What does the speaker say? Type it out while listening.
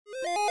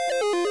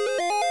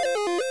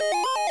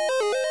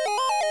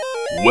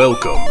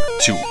Welcome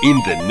to In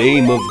the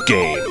Name of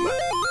Game.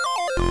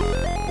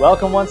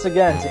 Welcome once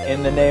again to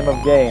In the Name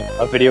of Game,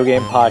 a video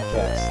game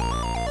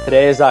podcast.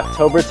 Today is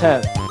October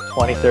 10th,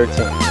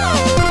 2013.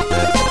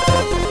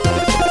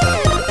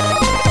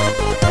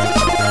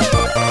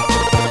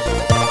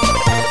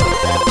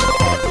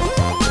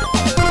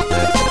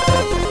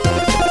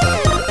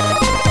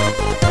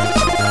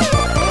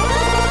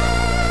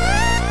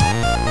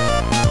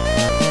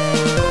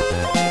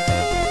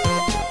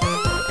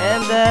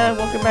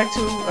 Welcome back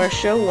to our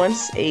show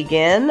once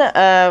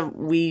again.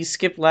 We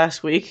skipped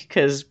last week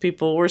because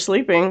people were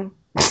sleeping.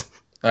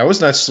 I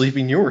was not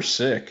sleeping. You were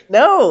sick.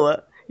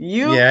 No,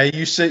 you. Yeah,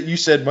 you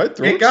said my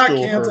throat. It got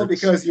still canceled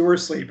hurts. because you were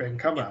sleeping.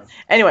 Come on.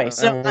 Anyway,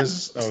 so I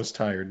was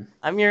tired.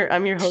 I'm your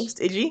host,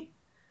 Iggy,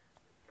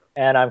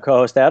 And I'm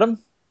co-host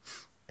Adam.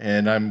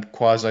 And I'm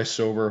quasi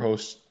sober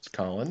host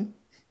Colin.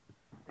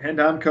 And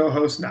I'm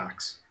co-host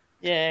Knox.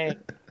 Yay!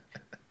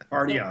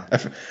 Party on.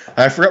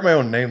 I forgot my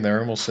own name there. I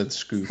almost said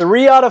Scoot.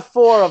 3 out of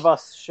 4 of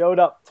us showed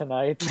up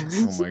tonight.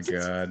 Oh my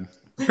god.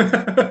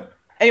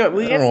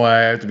 Anyway, I don't know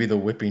why I have to be the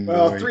whipping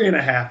Well, boy.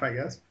 3.5, I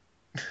guess.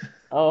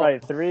 Oh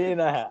Right,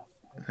 3.5.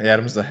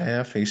 Adam's the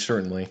half. He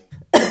certainly.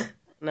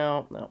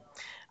 no.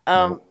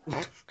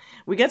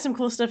 We got some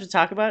cool stuff to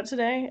talk about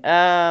today.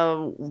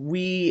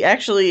 We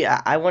actually,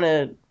 I want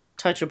to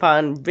touch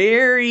upon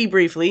very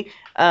briefly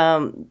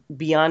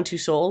Beyond Two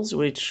Souls,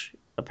 which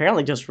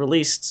apparently just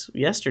released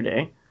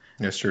yesterday.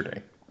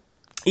 Yesterday.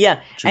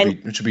 Yeah,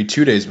 It should be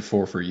 2 days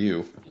before for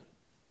you.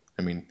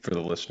 I mean, for the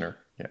listener.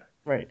 Yeah.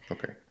 right.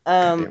 Okay.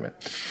 God damn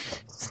it.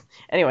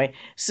 Anyway,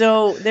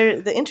 so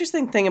the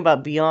interesting thing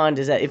about Beyond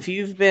is that if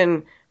you've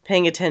been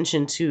paying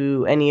attention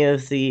to any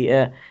of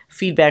the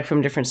feedback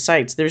from different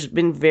sites, there's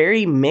been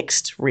very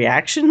mixed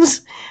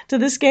reactions to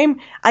this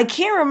game. I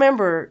can't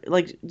remember,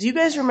 do you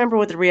guys remember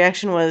what the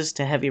reaction was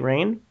to Heavy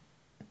Rain?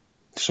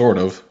 Sort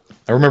of.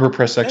 I remember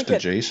Press X think to it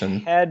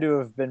Jason. Had to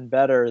have been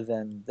better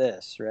than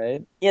this,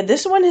 right? Yeah,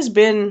 this one has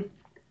been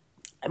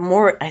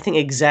more, I think,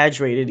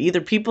 exaggerated.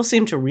 Either people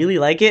seem to really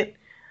like it,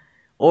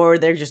 or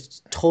they're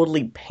just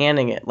totally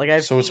panning it.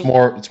 So it's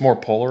more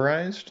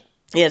polarized?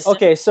 Yes.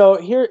 Okay, so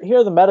here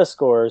are the meta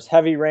scores.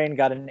 Heavy Rain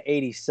got an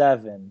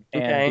 87,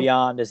 and Okay.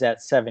 Beyond is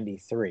at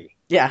 73.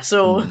 Yeah,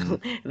 so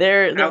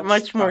they're Ouch.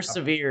 much more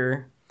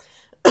severe.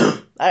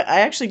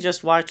 I actually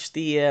just watched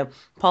the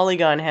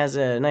Polygon has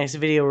a nice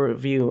video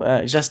review.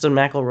 Justin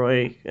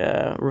McElroy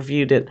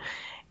reviewed it,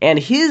 and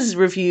his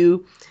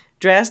review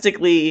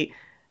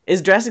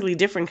is drastically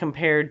different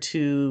compared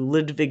to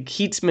Ludwig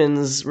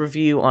Kietzmann's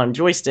review on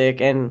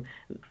Joystick, and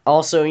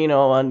also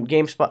on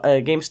GameSpot.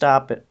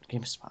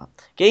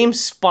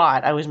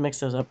 I always mix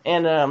those up,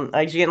 and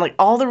IGN.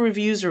 All the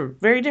reviews are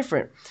very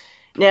different.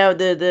 Now,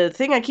 the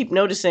thing I keep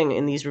noticing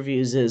in these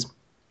reviews is,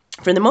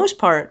 for the most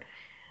part,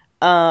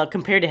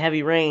 compared to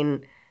Heavy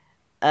Rain,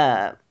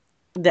 the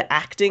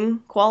acting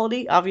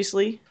quality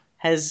obviously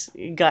has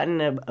gotten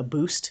a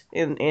boost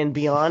in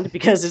Beyond,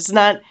 because it's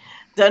not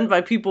done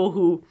by people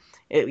who,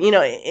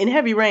 in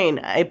Heavy Rain,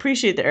 I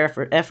appreciate their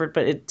effort,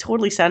 but it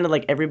totally sounded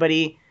like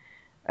everybody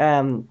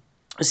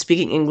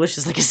speaking English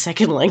is like a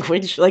second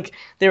language.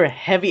 There were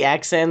heavy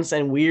accents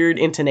and weird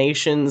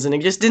intonations, and it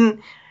just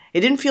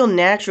didn't feel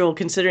natural,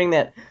 considering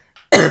that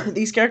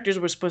these characters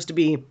were supposed to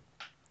be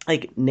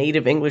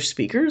native English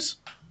speakers.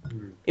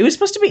 It was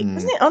supposed to be,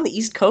 wasn't it on the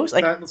East Coast?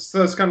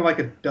 So it's kind of like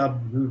a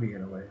dubbed movie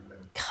in a way.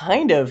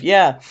 Kind of,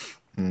 yeah.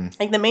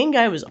 The main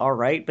guy was all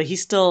right, but he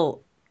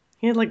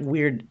had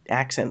weird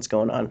accents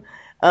going on.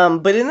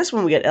 But in this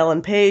one, we got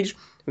Ellen Page,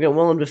 we got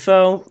Willem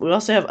Dafoe. We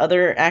also have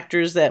other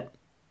actors that,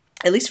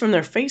 at least from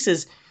their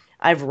faces,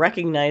 I've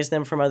recognized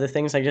them from other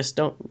things. I just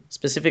don't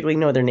specifically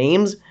know their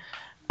names.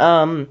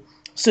 So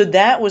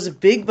that was a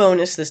big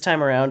bonus this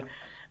time around.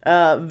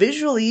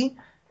 Visually,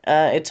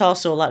 it's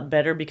also a lot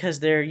better because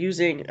they're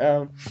using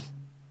the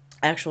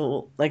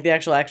actual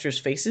actors'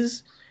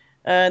 faces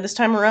this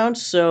time around.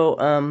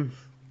 So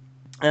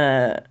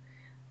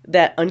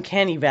that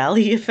uncanny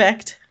valley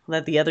effect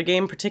that the other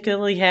game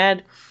particularly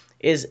had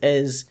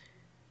is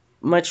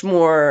much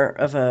more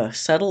of a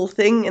subtle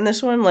thing in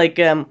this one.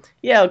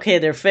 Okay,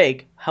 they're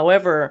fake.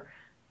 However,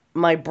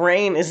 my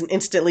brain isn't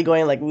instantly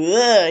going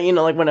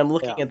when I'm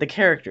looking at the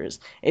characters.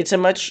 It's a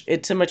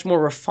much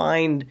more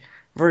refined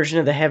version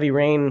of the Heavy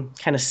Rain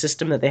kind of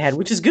system that they had,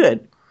 which is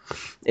good.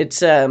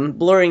 It's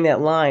blurring that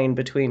line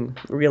between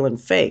real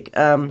and fake.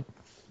 The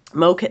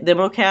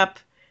mocap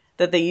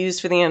that they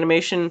used for the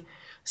animation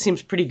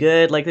seems pretty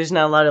good. There's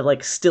not a lot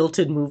of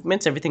stilted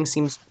movements. Everything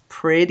seems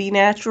pretty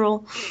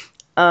natural.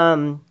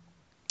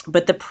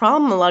 But the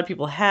problem a lot of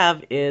people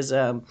have is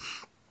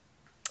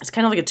it's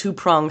kind of like a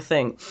two-pronged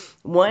thing.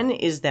 One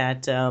is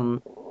that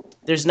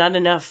there's not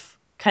enough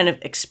kind of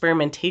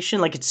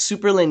experimentation. It's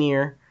super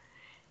linear.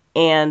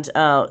 And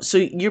so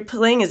you're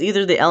playing as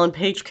either the Ellen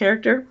Page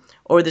character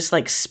or this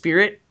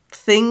spirit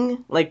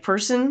thing,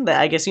 person that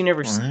I guess you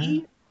never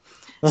see.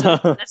 So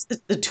that's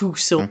the two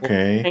soul.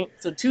 Okay. Right?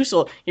 So two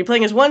soul. You're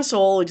playing as one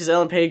soul, which is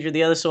Ellen Page, or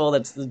the other soul,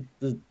 that's the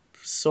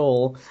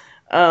soul.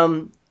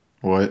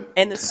 What?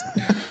 And this,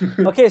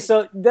 Okay,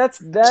 so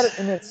that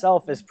in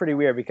itself is pretty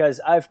weird because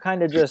I've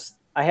kind of just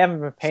I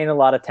haven't been paying a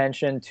lot of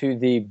attention to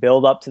the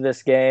build up to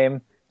this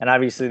game, and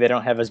obviously they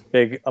don't have as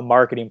big a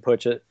marketing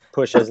push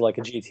as like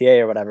a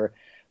GTA or whatever.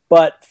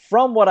 But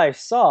from what I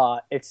saw,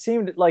 it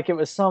seemed like it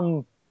was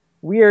some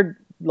weird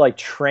like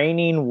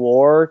training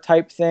war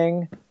type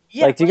thing.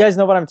 yeah, Like, do you guys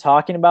know what I'm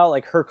talking about?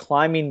 Like her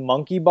climbing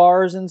monkey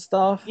bars and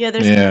stuff. yeah,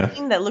 there's Yeah. a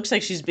scene that looks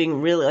like she's being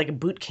really like a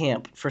boot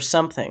camp for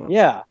something.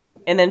 Yeah.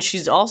 And then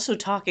she's also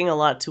talking a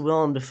lot to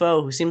Willem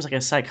Dafoe, who seems like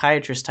a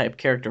psychiatrist type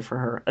character for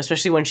her,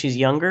 especially when she's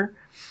younger.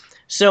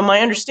 So my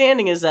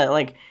understanding is that,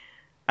 like,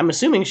 I'm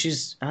assuming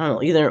she's, I don't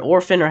know, either an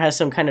orphan or has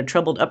some kind of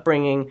troubled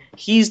upbringing.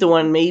 He's the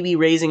one maybe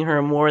raising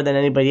her more than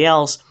anybody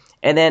else.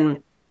 And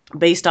then,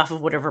 based off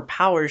of whatever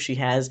powers she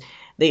has,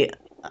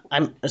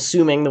 I'm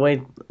assuming the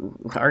way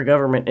our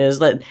government is,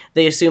 that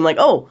they assume, like,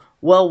 oh,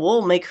 well,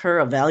 we'll make her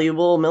a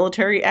valuable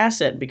military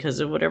asset because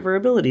of whatever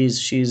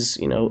abilities she's,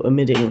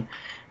 emitting.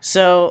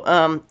 So,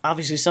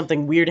 obviously,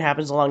 something weird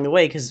happens along the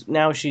way because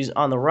now she's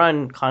on the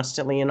run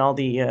constantly in all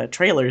the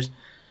trailers.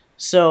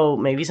 So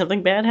maybe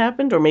something bad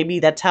happened, or maybe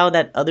that's how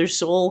that other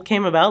soul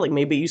came about. Like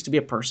maybe it used to be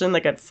a person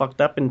that got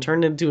fucked up and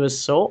turned into a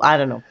soul. I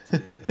don't know.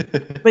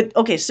 But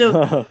okay,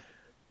 so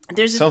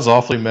there's Sounds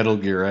awfully Metal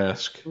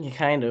Gear-esque. yeah,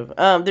 kind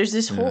of. There's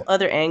this whole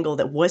other angle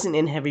that wasn't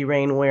in Heavy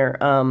Rain where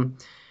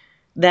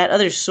that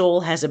other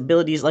soul has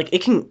abilities like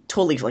it can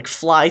totally like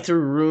fly through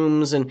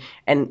rooms and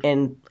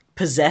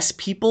possess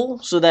people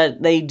so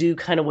that they do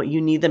kind of what you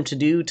need them to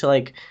do to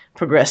like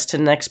progress to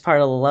the next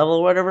part of the level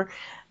or whatever.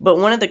 But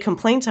one of the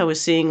complaints I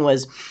was seeing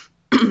was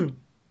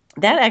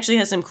that actually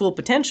has some cool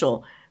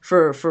potential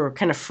for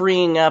kind of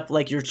freeing up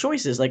like your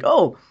choices. Like,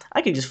 oh,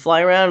 I could just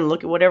fly around and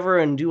look at whatever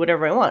and do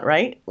whatever I want,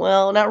 right?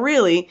 Well, not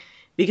really,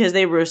 because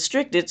they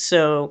restrict it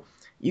so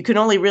you can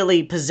only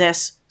really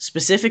possess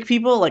specific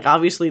people, like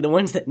obviously the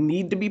ones that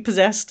need to be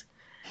possessed.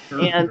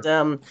 And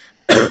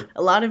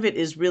a lot of it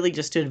is really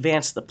just to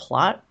advance the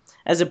plot,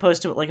 as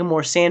opposed to like a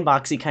more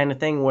sandboxy kind of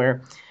thing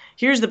where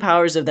here's the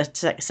powers of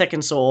the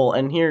second soul,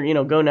 and here,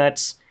 go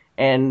nuts.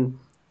 And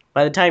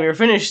by the time you're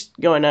finished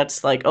going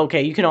nuts, like,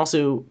 okay, you can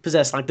also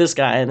possess like this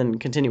guy and then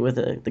continue with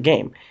the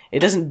game. It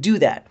doesn't do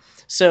that.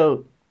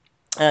 So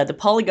the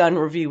Polygon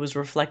review was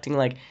reflecting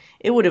like,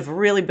 it would have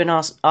really been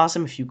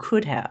awesome if you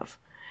could have.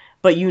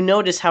 But you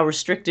notice how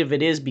restrictive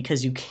it is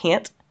because you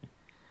can't.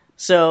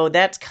 So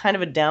that's kind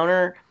of a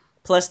downer.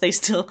 Plus, they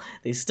still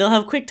have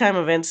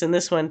QuickTime events in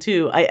this one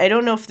too. I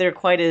don't know if they're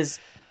quite as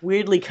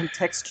weirdly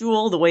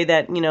contextual the way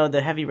that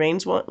the Heavy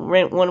Rains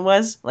one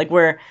was, like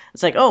where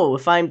it's like, oh,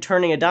 if I'm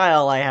turning a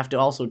dial, I have to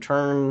also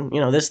turn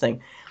this thing.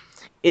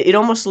 It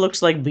almost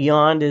looks like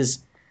Beyond is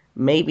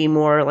maybe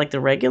more like the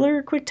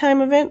regular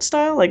QuickTime event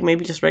style, like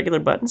maybe just regular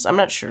buttons. I'm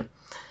not sure.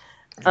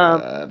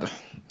 God.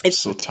 It's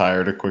So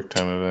tired of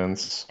QuickTime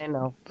events. I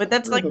know, but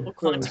that's like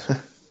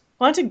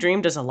Quantic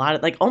Dream does a lot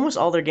of like almost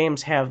all their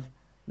games have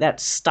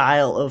that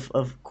style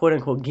of quote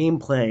unquote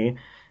gameplay.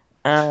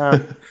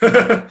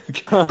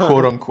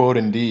 Quote unquote,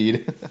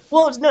 indeed.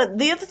 Well, no,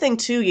 the other thing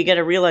too you got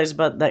to realize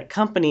about that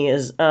company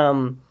is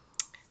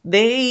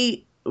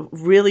they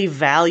really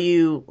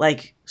value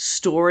like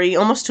story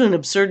almost to an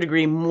absurd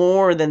degree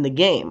more than the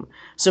game.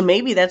 So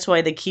maybe that's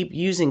why they keep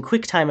using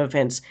QuickTime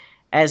events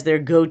as their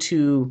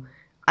go-to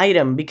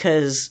item,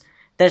 because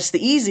that's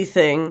the easy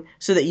thing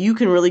so that you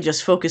can really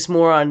just focus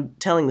more on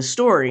telling the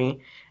story,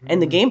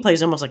 and the gameplay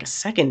is almost like a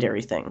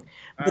secondary thing.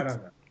 I don't know.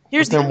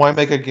 Here's But then why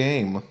make a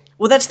game?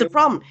 Well, that's the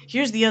problem.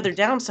 Here's the other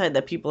downside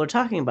that people are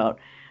talking about.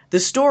 The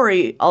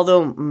story,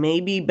 although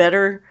maybe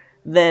better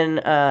than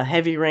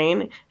Heavy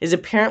Rain, is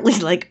apparently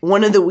like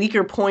one of the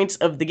weaker points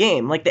of the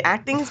game. Like the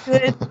acting's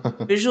good,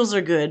 visuals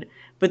are good,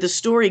 but the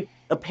story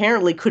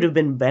apparently could have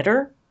been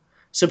better.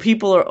 So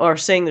people are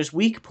saying there's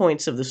weak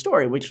points of the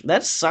story, which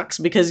that sucks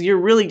because you're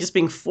really just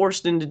being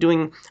forced into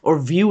doing or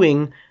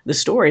viewing the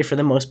story for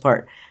the most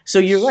part. So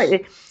you're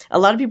right. A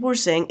lot of people are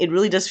saying it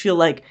really does feel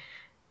like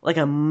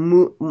a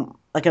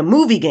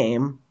movie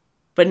game,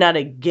 but not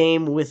a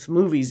game with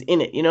movies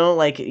in it.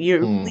 Like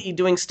you're really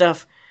doing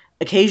stuff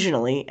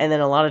occasionally, and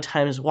then a lot of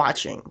times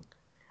watching,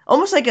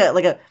 almost like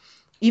a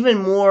even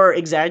more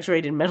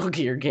exaggerated Metal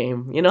Gear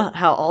game. You know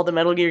how all the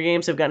Metal Gear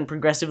games have gotten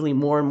progressively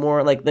more and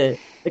more like the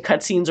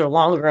cutscenes are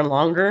longer and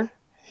longer.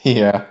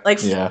 Yeah.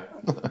 Like yeah.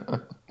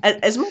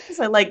 as much as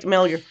I liked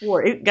Metal Gear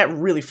 4, it got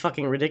really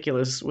fucking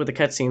ridiculous with the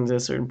cutscenes at a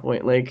certain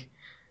point. Like,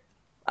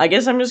 I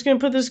guess I'm just gonna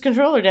put this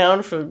controller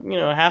down for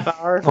a half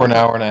hour. For an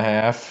hour and a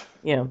half.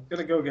 Yeah.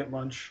 Gonna go get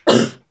lunch.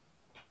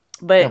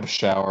 But Have a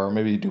shower.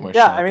 Maybe do my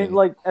Yeah, shopping. I mean,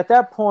 like at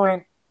that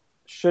point,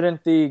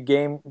 shouldn't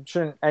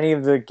any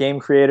of the game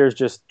creators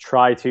just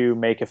try to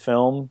make a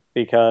film,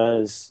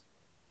 because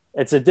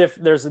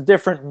there's a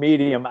different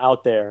medium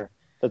out there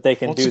that they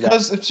can Well, do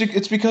because that.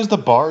 it's because the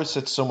bar is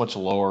set so much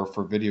lower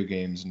for video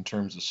games in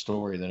terms of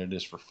story than it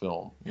is for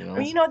film.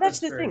 that's That's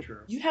the very thing. true.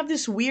 You have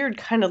this weird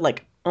kind of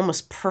like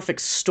almost perfect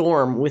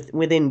storm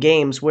within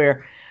games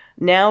where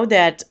now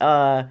that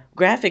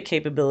graphic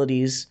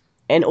capabilities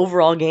and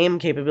overall game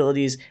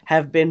capabilities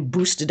have been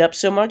boosted up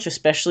so much,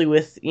 especially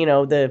with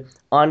the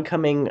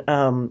oncoming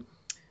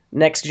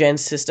next gen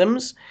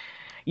systems.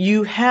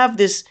 You have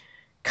this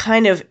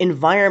kind of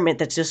environment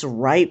that's just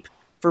ripe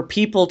for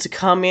people to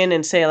come in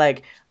and say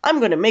like, I'm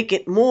going to make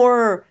it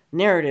more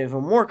narrative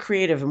and more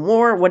creative and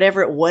more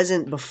whatever it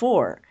wasn't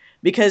before.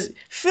 Because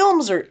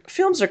films are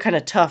kind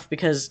of tough,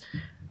 because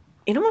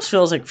it almost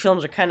feels like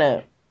films are kind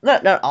of,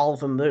 not all of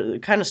them, they're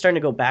kind of starting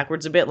to go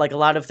backwards a bit. Like a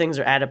lot of things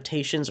are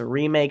adaptations or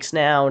remakes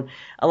now, and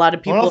a lot of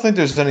I people. don't think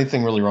there's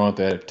anything really wrong with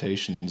the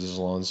adaptations as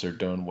long as they're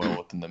done well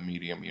within the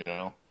medium, you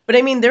know. But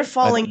I mean, they're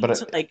falling but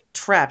into like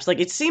traps. Like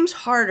it seems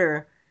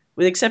harder,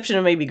 with the exception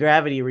of maybe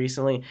Gravity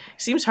recently, it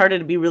seems harder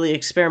to be really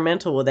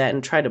experimental with that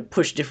and try to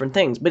push different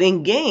things. But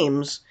in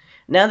games,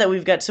 now that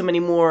we've got so many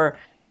more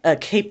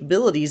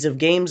capabilities of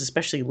games,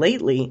 especially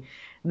lately,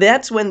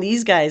 that's when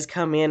these guys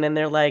come in and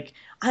they're like,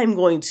 I'm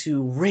going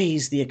to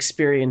raise the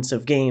experience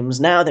of games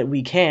now that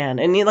we can.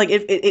 And like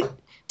it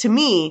to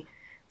me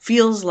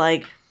feels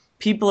like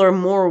people are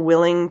more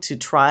willing to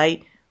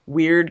try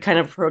weird kind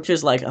of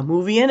approaches, like a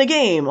movie and a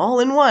game all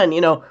in one,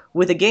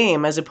 with a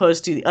game, as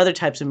opposed to the other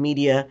types of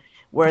media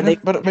where they.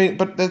 But I mean,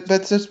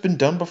 that's been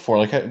done before.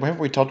 Like, haven't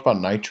we talked about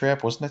Night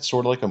Trap? Wasn't that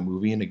sort of like a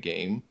movie and a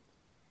game?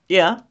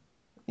 Yeah.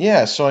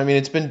 Yeah. So I mean,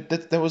 it's been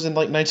that was in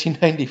like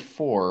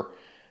 1994.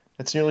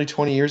 That's nearly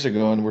 20 years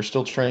ago, and we're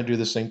still trying to do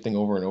the same thing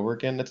over and over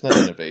again. That's not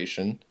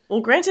innovation. Well,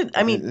 granted,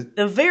 I mean,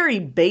 the very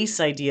base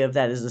idea of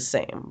that is the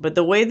same, but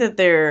the way that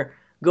they're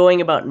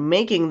going about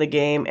making the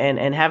game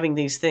and having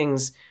these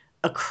things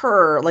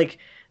occur, like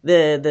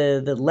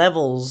the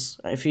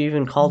levels, if you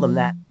even call them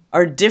that,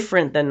 are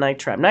different than Night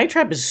Trap. Night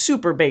Trap is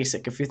super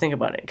basic if you think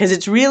about it, because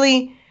it's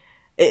really,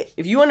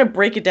 if you want to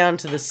break it down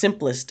to the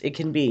simplest it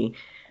can be,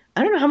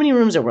 I don't know how many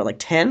rooms there were, like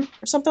 10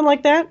 or something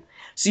like that.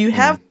 So you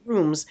have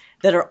rooms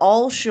that are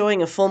all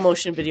showing a full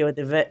motion video at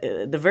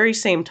the very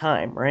same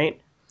time, right?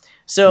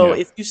 So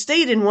if you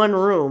stayed in one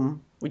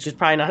room, which is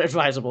probably not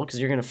advisable because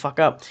you're going to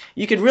fuck up,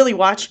 you could really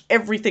watch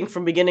everything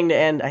from beginning to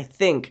end, I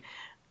think,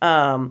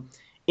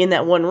 in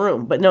that one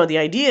room. But no, the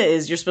idea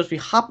is you're supposed to be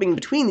hopping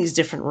between these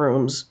different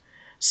rooms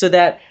so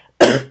that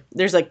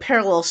there's like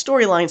parallel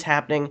storylines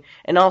happening,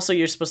 and also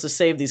you're supposed to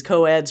save these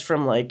co-eds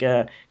from like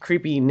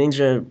creepy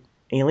ninja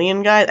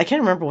alien guys. I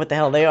can't remember what the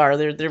hell they are.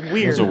 They're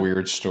weird. It's a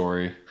weird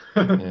story.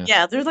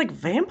 Yeah, they're like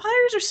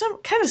vampires or some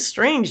kind of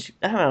strange.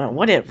 I don't know,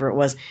 whatever it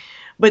was.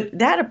 But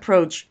that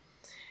approach,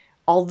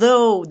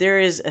 although there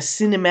is a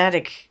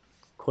cinematic,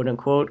 quote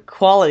unquote,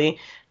 quality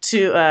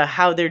to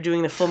how they're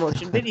doing the full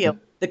motion video,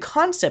 the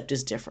concept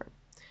is different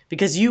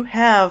because you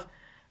have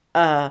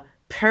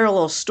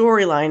parallel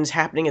storylines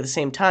happening at the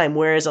same time.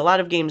 Whereas a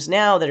lot of games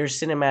now that are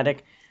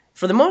cinematic,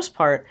 for the most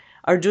part,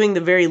 are doing the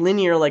very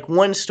linear, like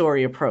one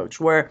story approach,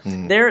 where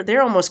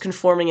they're almost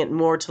conforming it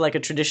more to like a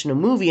traditional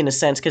movie in a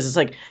sense, because it's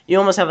like you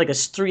almost have like a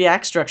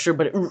 3-act structure,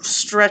 but it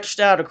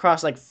stretched out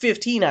across like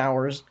 15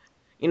 hours,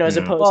 as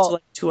opposed to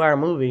like a 2-hour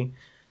movie.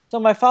 So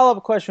my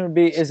follow-up question would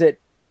be: Is it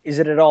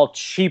at all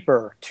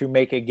cheaper to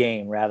make a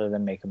game rather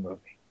than make a movie?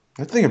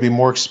 I think it'd be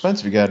more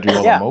expensive. You got to do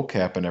all the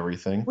mocap and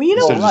everything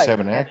instead of just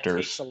having actors. It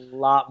takes a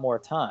lot more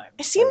time.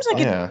 It seems like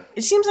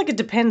it seems like it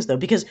depends though,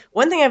 because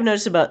one thing I've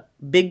noticed about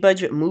big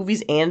budget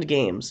movies and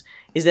games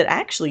is that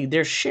actually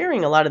they're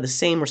sharing a lot of the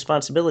same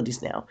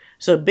responsibilities now.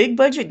 So big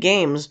budget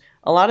games,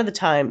 a lot of the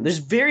time, there's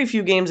very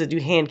few games that do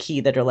hand key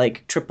that are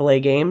like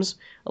AAA games.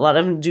 A lot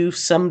of them do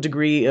some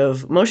degree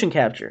of motion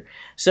capture.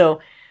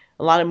 So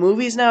a lot of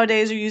movies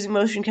nowadays are using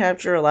motion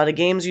capture. A lot of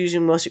games are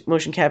using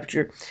motion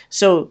capture.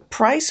 So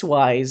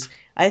price-wise,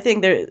 I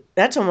think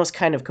that's almost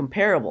kind of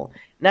comparable.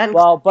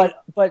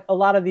 But a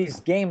lot of these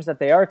games that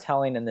they are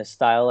telling in this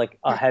style, like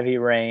a Heavy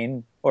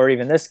Rain or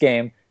even this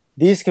game,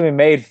 these can be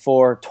made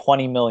for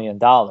 $20 million.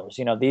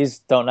 These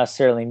don't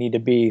necessarily need to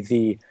be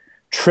the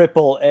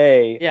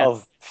AAA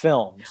of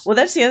films. Well,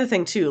 that's the other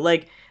thing too.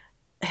 Like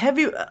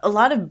a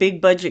lot of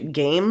big budget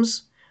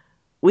games,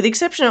 with the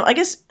exception of, I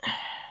guess,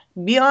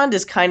 Beyond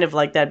is kind of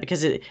like that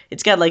because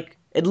it's got like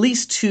at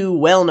least 2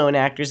 well-known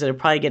actors that are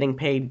probably getting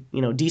paid,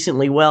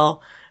 decently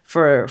well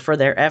for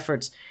their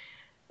efforts.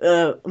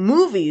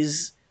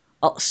 Movies,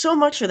 so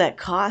much of that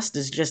cost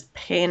is just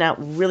paying out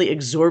really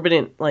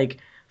exorbitant like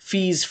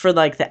fees for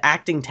like the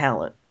acting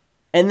talent,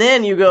 and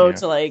then you go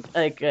to like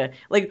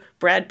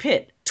Brad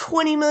Pitt,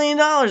 $20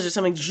 million or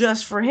something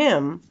just for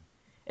him,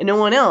 and no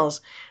one else.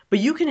 But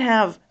you can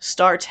have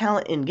star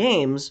talent in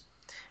games.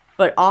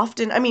 But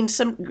often, I mean,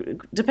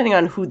 depending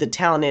on who the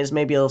talent is,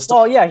 maybe it'll still...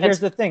 Well, yeah, here's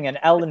the thing. An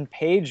Ellen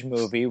Page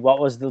movie, what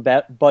was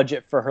the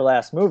budget for her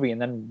last movie?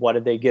 And then what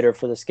did they get her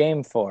for this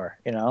game for,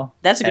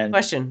 That's a good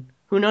question.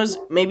 Who knows?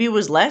 Maybe it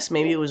was less,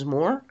 maybe it was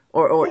more,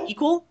 or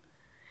equal.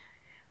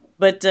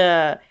 But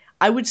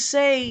I would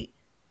say,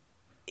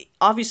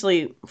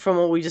 obviously, from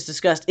what we just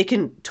discussed, it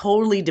can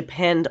totally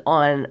depend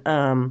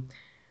on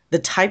the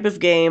type of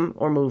game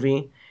or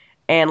movie,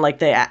 and like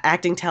the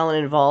acting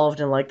talent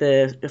involved and like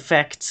the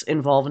effects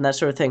involved and that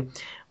sort of thing.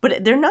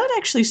 But they're not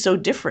actually so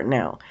different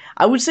now.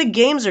 I would say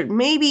games are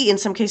maybe in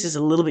some cases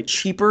a little bit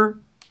cheaper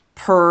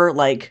per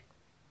like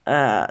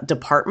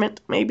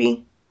department,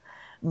 maybe.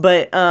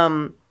 But I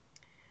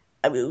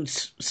mean,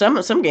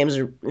 some games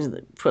are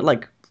put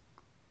like,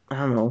 I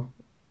don't know,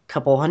 a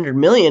couple hundred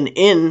million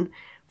in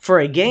for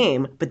a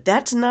game, but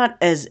that's not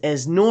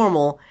as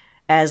normal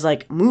as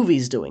like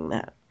movies doing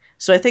that.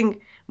 So I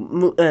think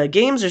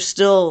games are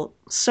still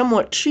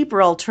somewhat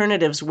cheaper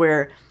alternatives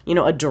where,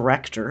 a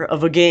director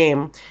of a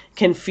game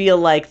can feel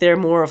like they're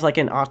more of like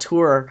an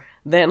auteur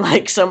than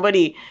like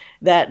somebody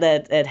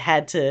that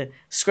had to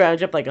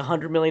scrounge up like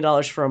 $100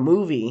 million for a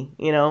movie.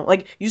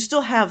 Like you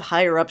still have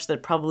higher ups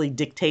that probably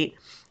dictate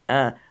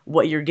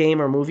what your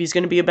game or movie is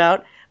going to be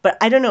about. But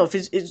I don't know if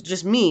it's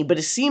just me, but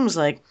it seems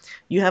like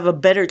you have a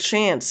better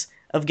chance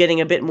of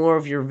getting a bit more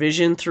of your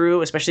vision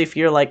through, especially if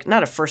you're like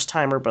not a first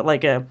timer, but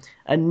like a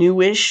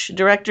newish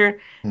director,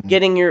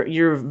 getting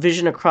your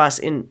vision across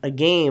in a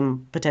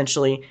game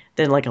potentially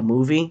than like a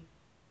movie.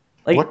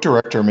 Like, what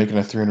director making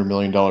a $300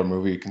 million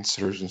movie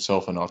considers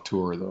himself an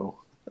auteur, though?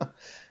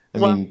 I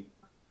mean,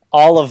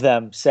 all of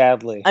them,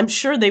 sadly. I'm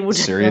sure they would.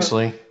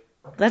 Seriously?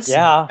 That's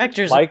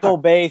directors. Michael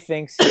Bay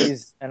thinks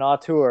he's an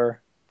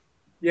auteur.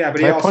 Yeah, but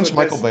Can he I also punch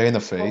Michael Bay in the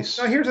face?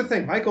 Well, no, here's the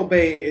thing. Michael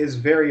Bay is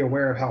very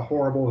aware of how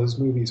horrible his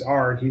movies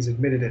are, and he's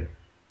admitted it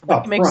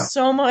up makes front.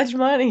 so much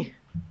money.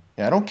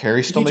 Yeah, I don't care.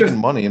 He's still making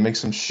money. It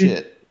makes some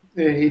shit.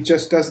 He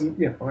just doesn't,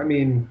 I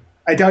mean,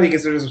 I doubt he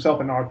considers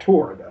himself an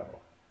auteur, though.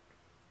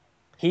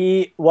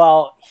 He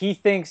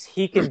thinks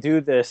he can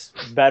do this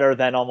better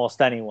than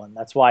almost anyone.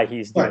 That's why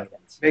he's doing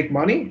it. Make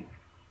money?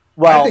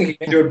 Well, I think he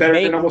can do it better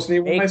than almost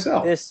anyone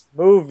myself. This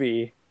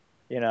movie,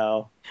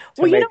 to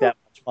make that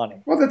much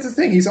money. Well, that's the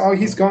thing. He's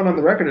gone on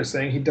the record as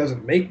saying he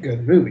doesn't make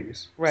good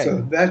movies. Right.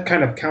 So that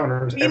kind of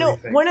counters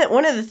everything.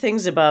 One of the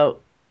things about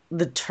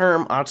the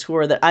term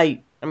auteur that I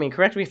mean,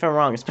 correct me if I'm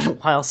wrong. It's been a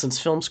while since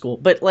film school,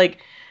 but like,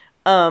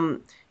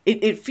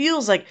 it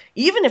feels like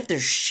even if they're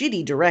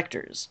shitty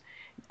directors,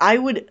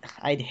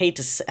 I'd hate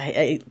to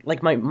say,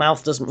 like my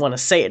mouth doesn't want to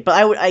say it,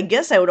 but I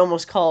guess I would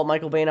almost call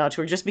Michael Bay an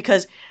auteur just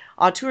because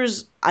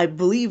auteurs, I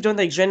believe, don't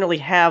they generally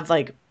have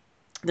like,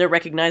 they're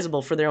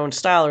recognizable for their own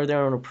style or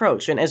their own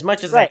approach. And as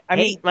much as I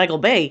hate Michael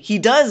Bay, he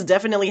does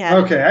definitely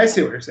have... Okay, I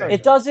see what you're saying.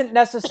 It doesn't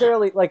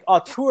necessarily, like,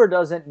 auteur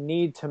doesn't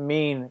need to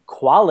mean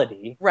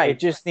quality. Right. It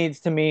just needs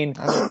to mean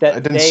I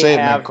that didn't say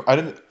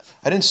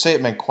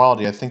it meant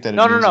quality. I think that it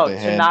means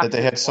that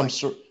they had some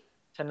sort...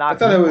 I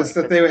thought it was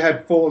that they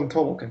had full and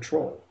total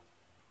control.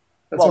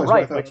 That's well,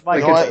 right. Which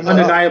it's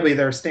undeniably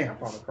their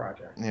stamp on the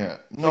project. Yeah.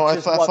 No, I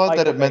thought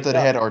that it meant that it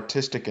had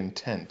artistic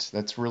intent.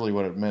 That's really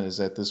what it meant, is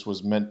that this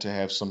was meant to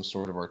have some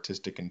sort of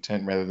artistic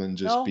intent rather than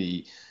just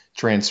be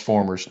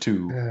Transformers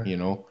 2,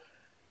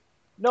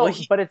 No,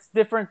 but it's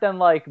different than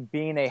like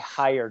being a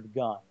hired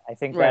gun. I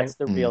think that's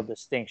the real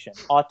distinction.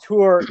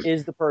 Auteur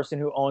is the person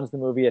who owns the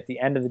movie. At the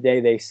end of the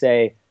day, they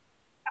say,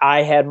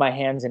 I had my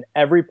hands in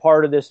every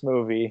part of this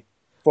movie,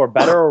 for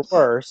better or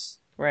worse.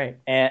 Right.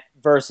 And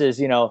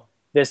versus,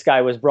 this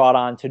guy was brought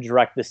on to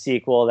direct the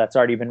sequel that's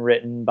already been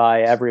written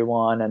by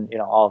everyone, and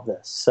all of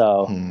this.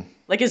 So,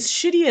 like as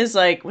shitty as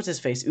like what's his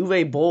face,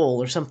 Uwe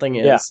Boll or something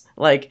is,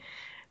 like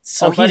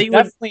somebody he's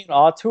definitely an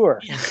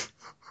auteur. Yeah.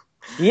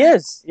 He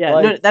is.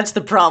 Yeah, no, that's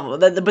the problem.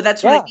 But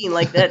that's what I mean.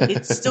 Like that,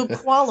 it still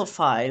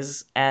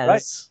qualifies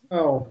as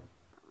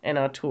an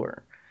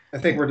auteur. I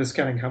think we're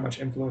discounting how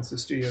much influence the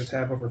studios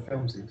have over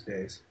films these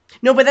days.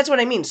 No, but that's what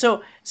I mean.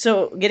 So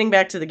getting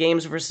back to the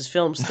games versus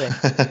films thing.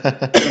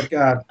 Oh,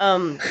 God.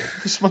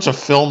 There's a bunch of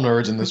film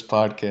nerds in this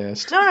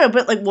podcast. No,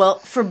 but like, well,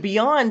 for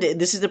Beyond,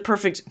 this is the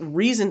perfect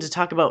reason to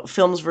talk about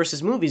films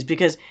versus movies,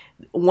 because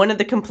one of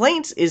the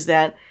complaints is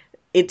that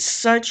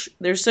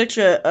there's such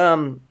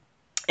a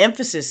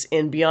emphasis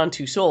in Beyond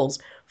Two Souls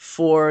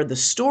for the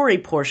story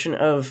portion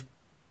of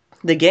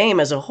the game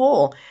as a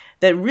whole,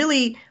 that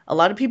really a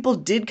lot of people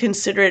did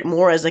consider it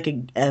more as like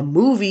a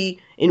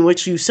movie in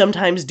which you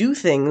sometimes do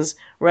things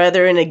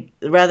rather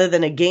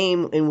than a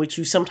game in which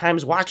you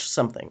sometimes watch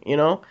something,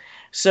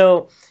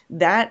 So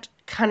that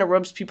kind of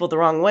rubs people the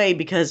wrong way,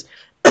 because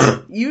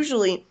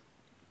usually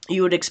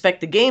you would expect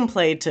the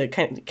gameplay to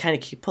kind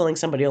of keep pulling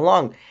somebody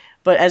along.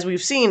 But as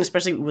we've seen,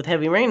 especially with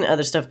Heavy Rain and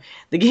other stuff,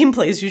 the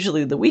gameplay is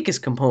usually the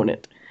weakest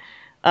component.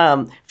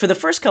 For the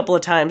first couple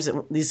of times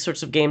that these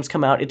sorts of games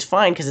come out, it's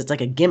fine because it's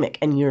like a gimmick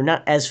and you're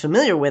not as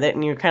familiar with it,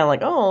 and you're kind of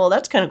like, oh, well,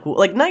 that's kind of cool.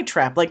 Like Night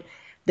Trap, like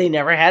they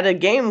never had a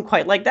game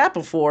quite like that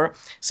before,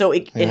 so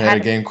it had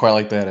a game quite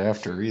like that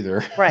after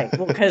either. Right,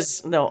 well,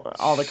 because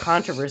all the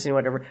controversy and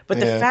whatever.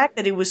 But the fact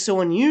that it was so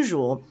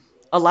unusual,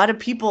 a lot of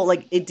people,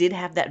 like, it did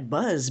have that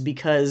buzz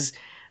because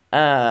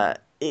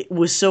it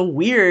was so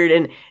weird,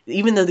 and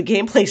even though the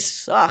gameplay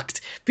sucked,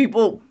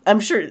 people,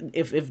 I'm sure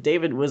if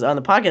David was on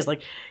the podcast,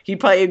 like, he'd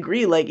probably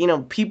agree, like,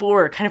 people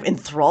were kind of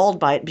enthralled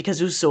by it because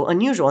it was so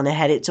unusual and it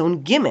had its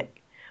own gimmick.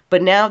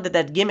 But now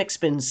that gimmick's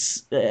been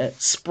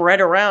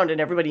spread around and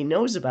everybody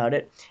knows about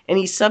it,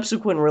 any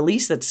subsequent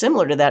release that's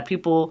similar to that,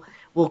 people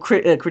will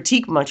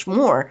critique much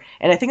more.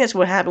 And I think that's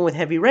what happened with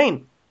Heavy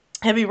Rain.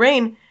 Heavy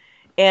Rain,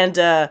 and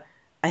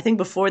I think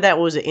before that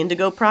was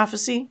Indigo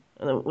Prophecy,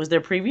 was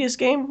their previous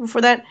game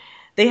before that.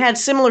 They had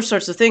similar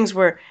sorts of things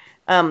where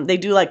they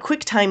do like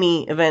quick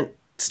timey event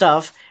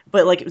stuff,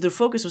 but like the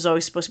focus was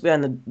always supposed to be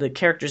on the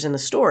characters in the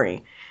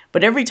story.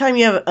 But every time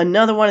you have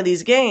another one of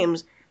these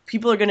games,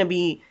 people are going to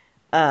be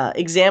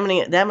examining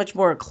it that much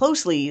more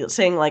closely,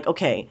 saying like,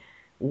 okay,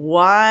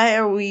 why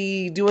are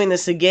we doing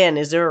this again?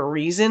 Is there a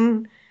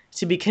reason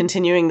to be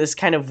continuing this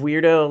kind of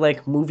weirdo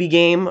like movie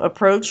game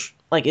approach?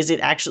 Like, is it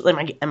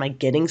actually, am I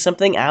getting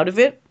something out of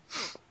it?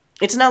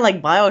 It's not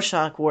like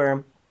BioShock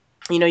where,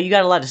 you know, you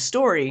got a lot of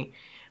story,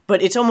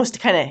 but it's almost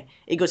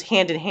it goes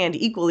hand in hand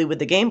equally with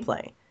the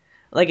gameplay.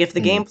 Like if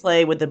the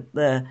gameplay with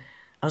the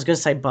I was going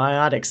to say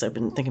biotics. I've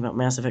been thinking about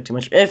Mass Effect too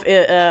much. If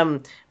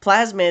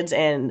plasmids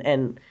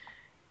and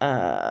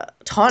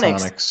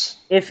tonics,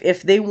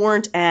 if they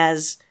weren't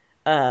as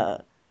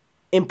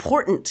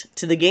important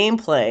to the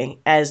gameplay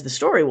as the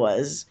story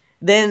was,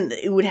 then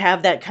it would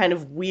have that kind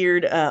of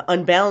weird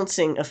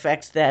unbalancing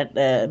effect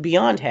that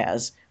Beyond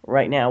has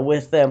right now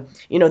with the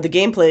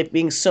gameplay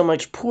being so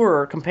much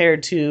poorer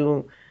compared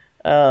to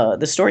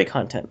the story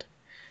content.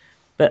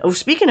 But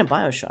speaking of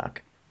BioShock,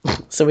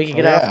 so we can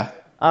get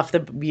off the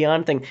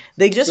Beyond thing.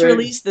 They just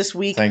released this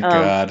week. Thank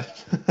God.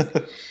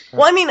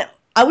 Well, I mean,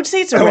 I would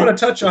say it's I want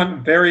to touch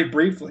on very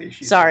briefly.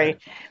 Sorry.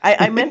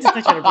 I meant to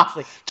touch on it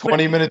briefly.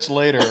 20 minutes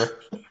later.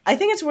 I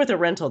think it's worth a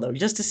rental, though,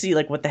 just to see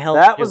like what the hell.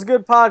 That was a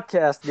good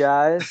podcast,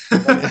 guys.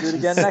 Let's do it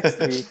again next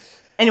week.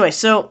 Anyway,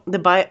 so the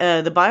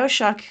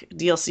BioShock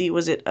DLC,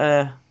 was it,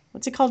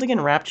 what's it called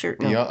again? Rapture?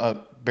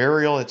 No.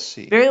 Burial at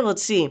Sea. Burial at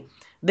Sea.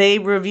 They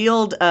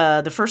revealed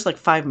the first like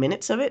 5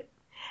 minutes of it,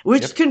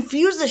 which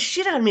confused the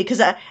shit out of me because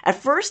at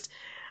first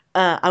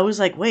I was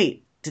like,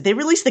 wait, did they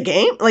release the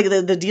game? Like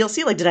the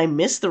DLC? Like, did I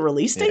miss the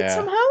release date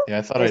somehow? Yeah,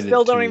 I thought I did. They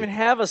still don't too. even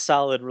have a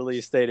solid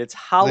release date. It's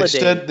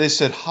holiday. They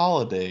said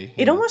holiday.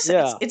 It almost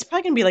it's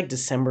probably gonna be like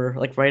December,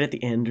 like right at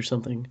the end or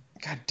something.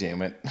 God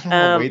damn it! I don't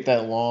want to wait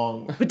that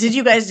long. But did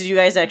you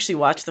guys actually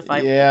watch the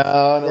 5?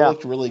 Yeah, it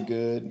looked really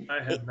good.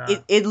 I have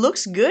not. It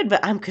looks good,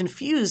 but I'm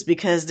confused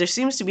because there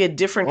seems to be a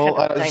different kind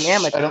of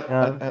dynamic.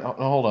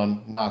 Hold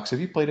on, Knox.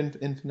 Have you played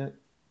Infinite?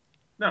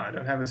 No, I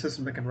don't have a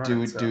system that can run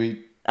it. Do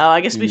we? Oh,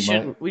 I guess we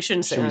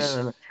shouldn't say.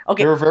 No.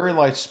 Okay. There are very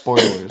light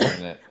spoilers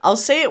in it. I'll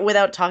say it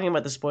without talking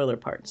about the spoiler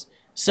parts.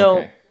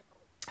 So,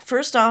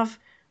 First off,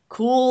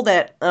 cool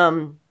that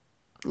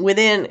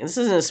within, this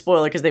isn't a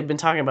spoiler because they've been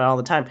talking about it all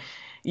the time,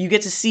 you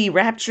get to see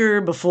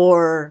Rapture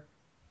before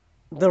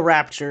the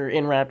Rapture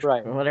in Rapture,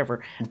 right?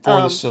 Whatever.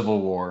 Before the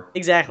Civil War.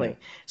 Exactly. Yeah.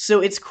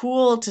 So it's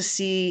cool to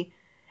see.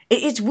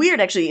 It's weird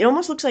actually. It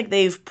almost looks like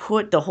they've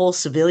put the whole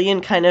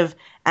civilian kind of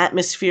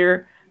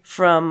atmosphere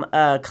from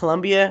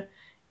Columbia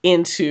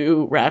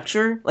into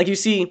Rapture. Like you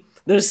see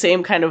the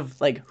same kind of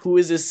like, who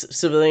is this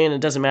civilian?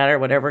 It doesn't matter,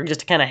 whatever.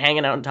 Just kind of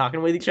hanging out and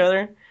talking with each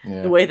other,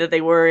 the way that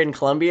they were in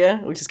Columbia,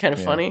 which is kind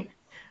of funny.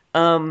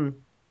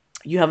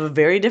 You have a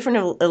very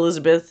different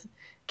Elizabeth.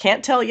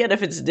 Can't tell yet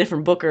if it's a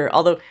different Booker.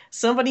 Although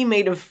somebody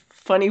made a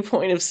funny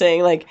point of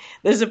saying like,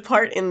 there's a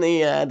part in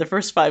the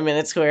first 5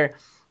 minutes where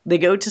they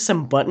go to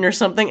some button or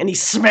something and he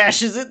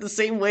smashes it the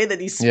same way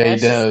that he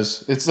smashes. Yeah, he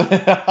does. It's.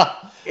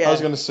 I was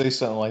gonna say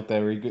something like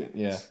that. Where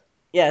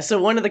Yeah, so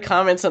one of the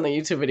comments on the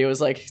YouTube video was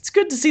like, it's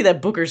good to see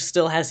that Booker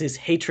still has his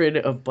hatred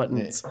of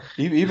buttons.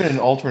 Yeah. Even in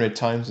alternate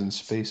times and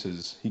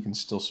spaces, he can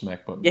still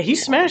smack buttons. Yeah, he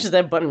smashes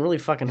that button really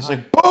fucking hard.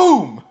 He's like,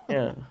 boom!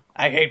 Yeah,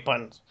 I hate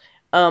buttons.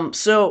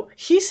 So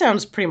he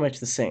sounds pretty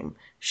much the same.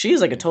 She's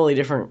like a totally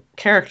different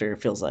character,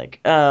 it feels like.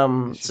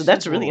 So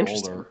that's really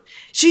interesting. Older.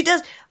 She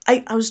does.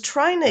 I was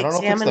trying to examine.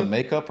 I don't know if it's the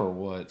makeup or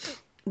what.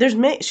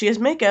 She has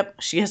makeup.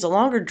 She has a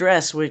longer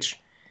dress, which...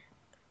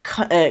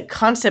 not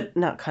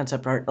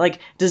concept art, like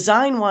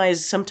design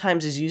wise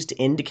sometimes is used to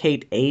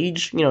indicate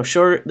age, the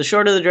shorter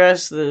the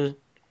dress, the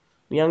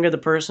younger the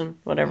person,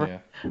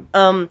 whatever.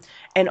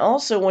 And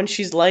also when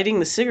she's lighting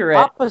the cigarette,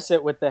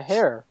 opposite with the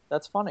hair.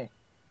 That's funny,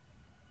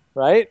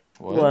 right?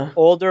 What?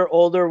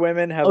 Older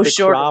women have the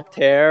cropped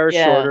hair,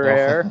 shorter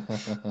hair.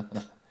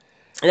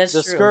 That's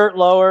the true. Skirt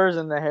lowers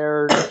and the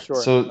hair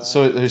short.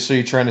 So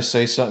you're trying to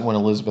say something when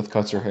Elizabeth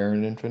cuts her hair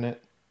in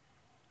Infinite?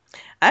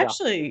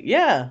 Actually,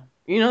 yeah.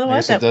 You know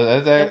what?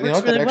 That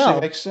works really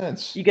actually makes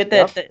sense. You get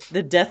that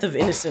the death of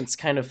innocence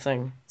kind of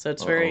thing. So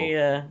it's very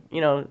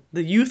the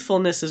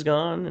youthfulness is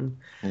gone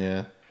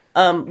and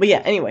but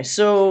yeah, anyway,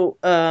 so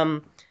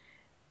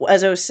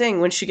as I was saying,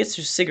 when she gets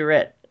her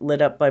cigarette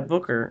lit up by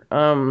Booker,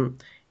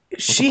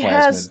 she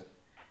has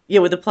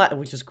with the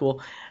which is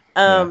cool.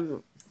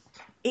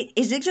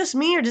 Is it just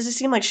me, or does it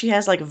seem like she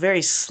has like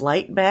very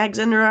slight bags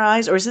under her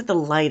eyes, or is it the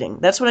lighting?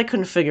 That's what I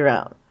couldn't figure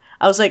out.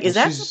 I was like, is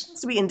that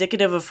supposed to be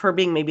indicative of her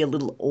being maybe a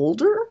little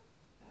older?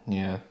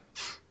 Yeah.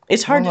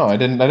 It's hard I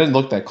didn't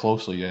look that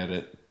closely at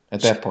it.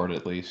 At that part,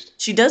 at least.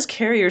 She does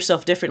carry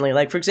herself differently.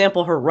 Like, for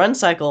example, her run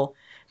cycle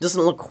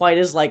doesn't look quite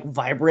as, like,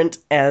 vibrant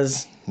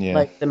as,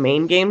 like, the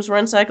main game's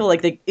run cycle.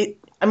 Like,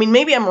 I mean,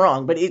 maybe I'm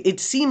wrong, but it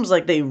seems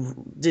like they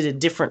did a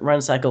different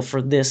run cycle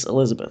for this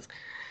Elizabeth.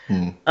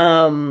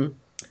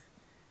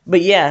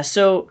 But yeah,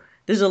 so...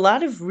 there's a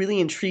lot of really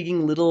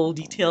intriguing little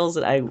details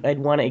that I'd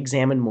want to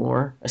examine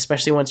more,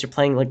 especially once you're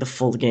playing like the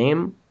full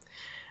game.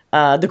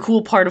 The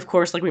cool part, of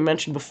course, like we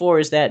mentioned before,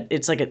 is that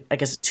it's like I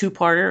guess a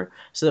two-parter.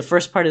 So the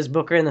first part is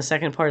Booker, and the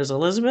second part is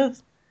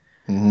Elizabeth.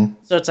 Mm-hmm.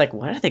 So it's like,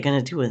 what are they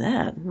going to do with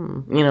that?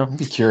 I'd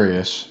be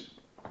curious.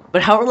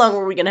 But how long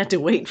are we going to have to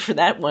wait for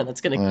that one?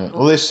 That's going to.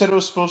 Well, they said it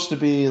was supposed to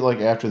be like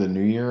after the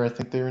New Year. I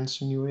think they were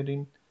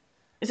insinuating.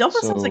 It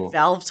almost sounds like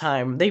Valve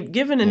time. They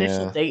give an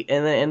initial date,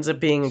 and then it ends up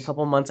being a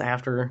couple months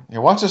after. Yeah,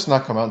 watch this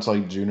not come out until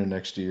like June of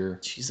next year.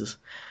 Jesus.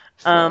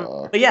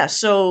 But yeah,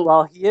 so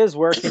well, he is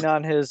working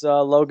on his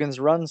Logan's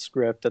Run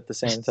script at the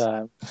same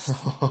time.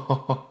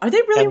 Are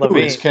they really? Who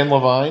is Ken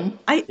Levine?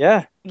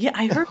 Yeah,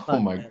 I heard. Oh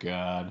my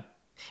god!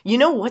 You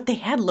know what? They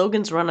had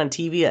Logan's Run on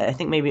TV. I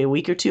think maybe a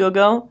week or two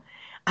ago.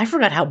 I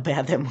forgot how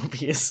bad that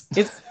movie is.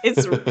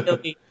 It's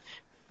really,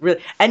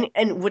 really.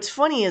 And what's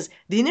funny is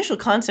the initial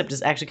concept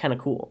is actually kind of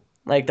cool.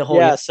 Like the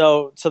whole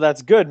so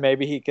that's good.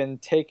 Maybe he can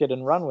take it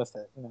and run with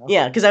it. You know?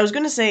 Yeah, because I was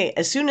going to say,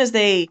 as soon as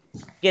they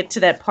get to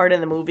that part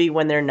in the movie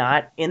when they're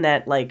not in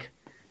that like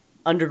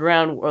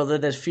underground or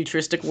the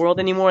futuristic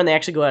world anymore, and they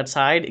actually go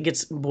outside, it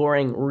gets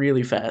boring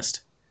really fast.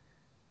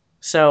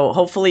 So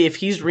hopefully, if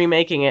he's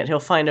remaking it,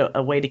 he'll find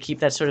a way to keep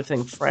that sort of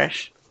thing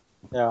fresh.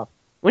 Yeah.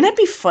 Wouldn't that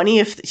be funny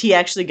if he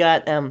actually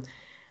got?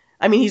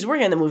 I mean, he's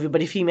working on the movie,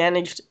 but if he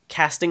managed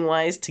casting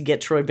wise to get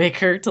Troy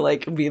Baker to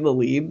like be the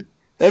lead.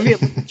 That'd be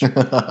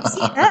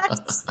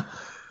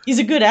he's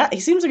a good he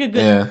seems like a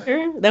good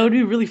actor. That would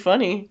be really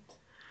funny.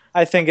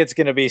 I think it's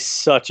going to be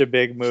such a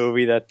big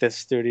movie that the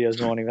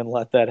studios won't even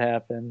let that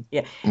happen.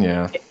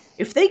 Yeah.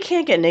 If they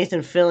can't get Nathan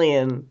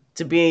Fillion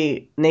to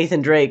be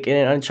Nathan Drake in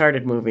an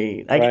Uncharted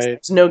movie, I guess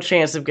there's no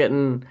chance of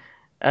getting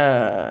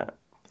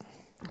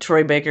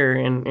Troy Baker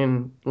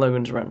in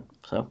Logan's Run.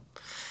 So,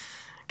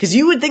 because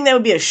you would think that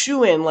would be a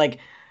shoo-in. Like,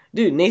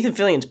 dude, Nathan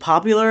Fillion's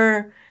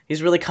popular.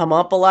 He's really come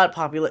up a lot,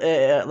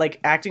 popular, like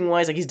acting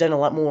wise. Like he's done a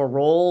lot more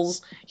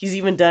roles. He's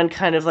even done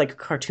kind of like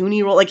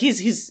cartoony role. Like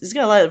he's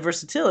got a lot of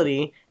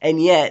versatility, and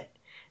yet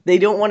they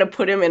don't want to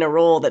put him in a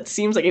role that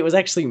seems like it was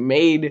actually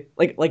made,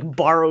 like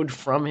borrowed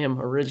from him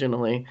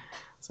originally.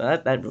 So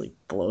that really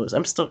blows.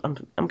 I'm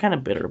kind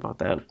of bitter about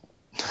that.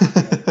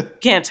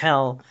 Can't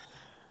tell.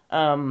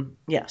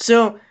 Yeah.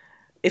 So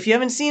if you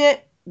haven't seen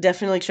it,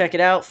 definitely check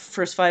it out.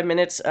 First 5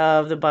 minutes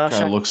of the BioShock.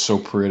 God, it looks so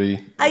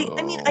pretty. I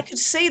mean, I could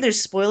say there's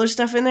spoiler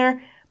stuff in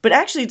there, but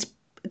actually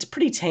it's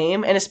pretty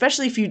tame, and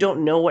especially if you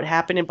don't know what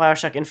happened in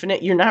BioShock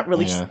Infinite, you're not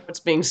really sure what's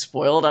being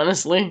spoiled,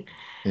 honestly.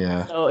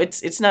 Yeah. So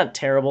it's not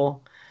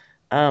terrible.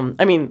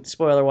 I mean,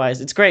 spoiler-wise,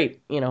 it's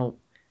great,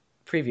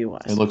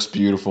 preview-wise. It looks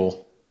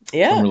beautiful.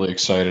 Yeah. I'm really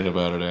excited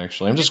about it,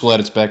 actually. I'm just glad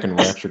it's back in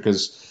Rapture,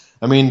 because,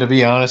 I mean, to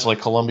be honest, like,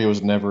 Columbia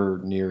was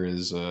never near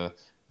as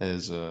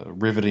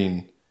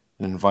riveting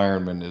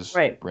environment as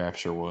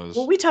Rapture was.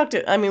 Well, we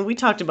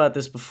talked about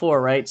this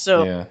before, right?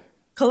 So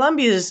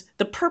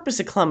the purpose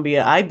of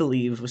Columbia, I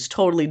believe, was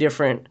totally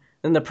different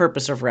than the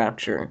purpose of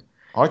Rapture.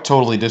 I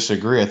totally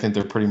disagree. I think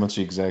they're pretty much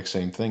the exact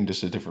same thing,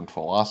 just a different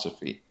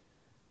philosophy.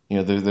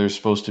 They're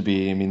supposed to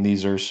be, I mean,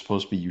 these are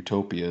supposed to be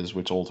utopias,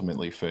 which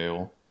ultimately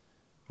fail.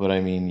 But I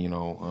mean,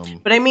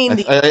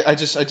 I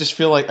just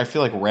feel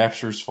like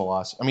Rapture's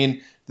philosophy. I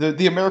mean,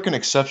 the American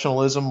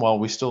exceptionalism, while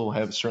we still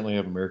certainly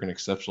have American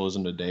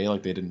exceptionalism today,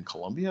 like they did in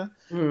Colombia,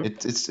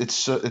 it's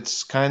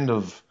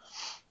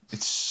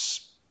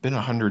been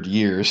 100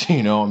 years.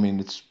 I mean,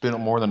 it's been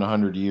more than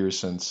 100 years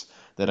since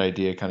that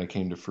idea kind of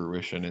came to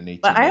fruition in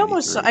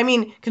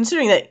 1893. But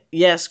considering that,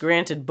 yes,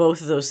 granted,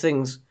 both of those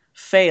things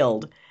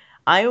failed,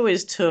 I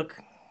always took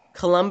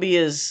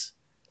Columbia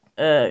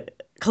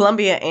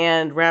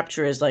and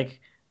Rapture as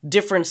like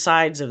different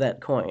sides of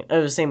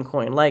the same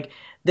coin. Like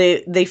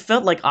they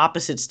felt like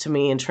opposites to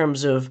me in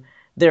terms of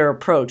their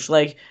approach.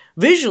 Like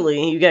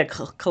visually, you get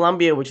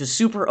Columbia, which is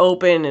super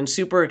open and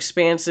super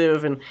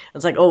expansive, and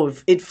it's like, oh,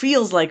 it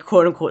feels like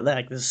quote unquote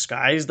like the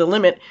sky's the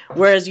limit.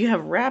 Whereas you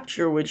have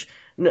Rapture,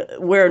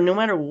 where no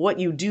matter what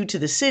you do to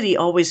the city,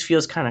 always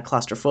feels kind of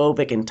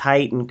claustrophobic and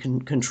tight and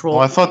controlled.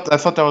 Well, I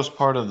thought that was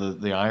part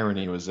of the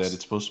irony, was that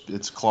it's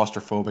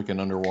claustrophobic and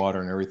underwater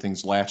and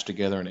everything's latched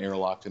together and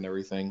airlocked and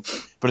everything,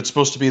 but it's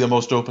supposed to be the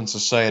most open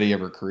society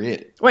ever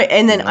created. Right,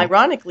 and then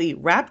ironically,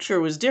 Rapture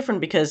was different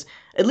because,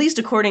 at least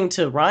according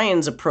to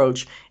Ryan's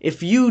approach,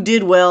 if you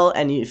did well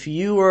and if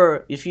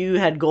you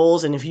had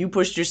goals and if you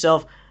pushed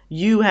yourself,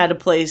 you had a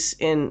place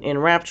in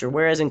Rapture.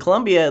 Whereas in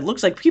Columbia, it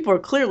looks like people are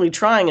clearly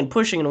trying and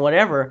pushing and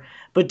whatever,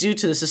 but due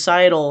to the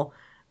societal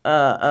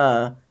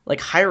like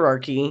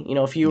hierarchy,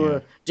 if you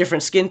were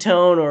different skin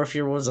tone or if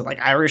you was like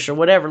Irish or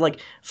whatever,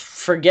 like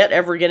forget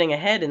ever getting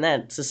ahead in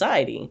that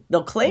society.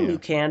 They'll claim you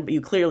can, but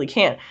you clearly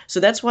can't. So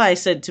that's why I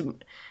said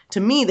to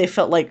me they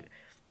felt like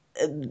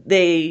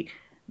they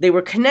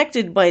were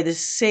connected by the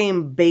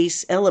same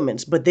base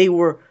elements, but they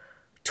were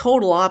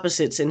total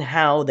opposites in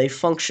how they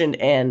functioned.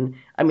 And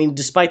I mean,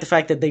 despite the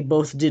fact that they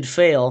both did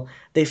fail,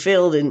 they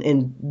failed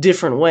in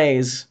different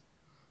ways.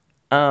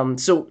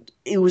 So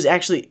it was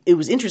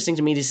interesting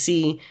to me to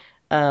see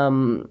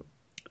the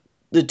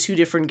two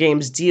different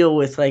games deal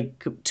with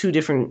like two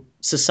different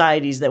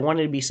societies that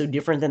wanted to be so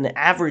different than the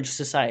average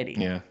society.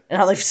 Yeah, and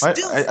how they've still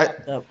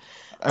fucked up.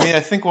 I mean, I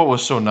think what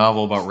was so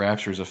novel about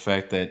Rapture is the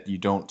fact that you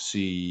don't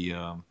see,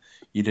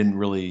 you didn't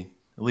really,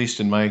 at least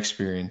in my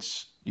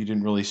experience, you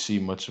didn't really see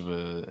much of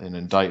an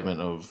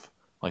indictment of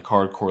like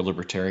hardcore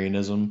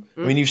libertarianism.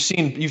 I Mm. mean,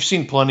 you've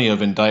seen plenty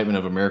of indictment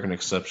of American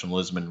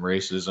exceptionalism and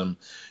racism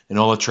and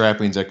all the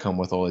trappings that come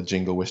with all the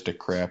jingoistic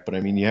crap. But I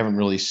mean, you haven't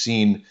really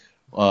seen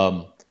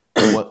um,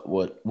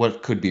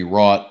 what could be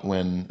wrought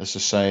when a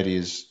society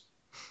is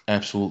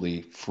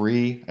absolutely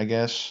free, I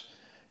guess.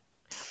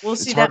 Well,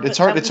 It's see hard. that It's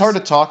hard. that It's hard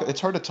was to talk.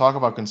 It's hard to talk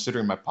about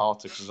considering my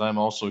politics, because I'm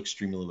also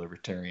extremely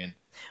libertarian.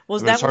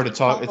 was But it's that was hard the to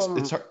talk. It's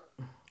problem. hard.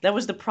 That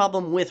was the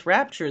problem with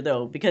Rapture,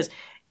 though, because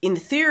in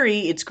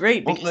theory it's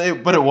great Well, because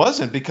but it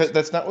wasn't, because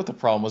that's not what the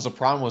problem was. The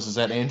problem was is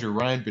that Andrew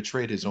Ryan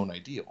betrayed his own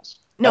ideals.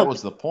 That no,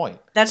 was the point.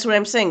 that's what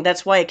I'm saying.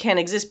 That's why it can't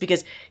exist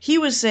because he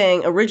was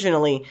saying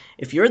originally,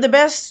 if you're the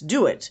best,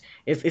 do it.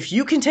 If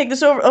you can take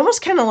this over,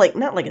 almost kind of like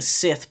not like a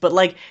Sith, but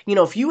like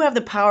if you have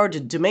the power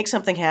to make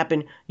something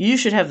happen, you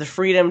should have the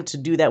freedom to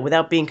do that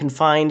without being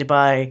confined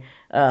by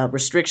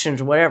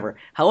restrictions or whatever.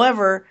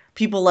 However,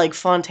 people like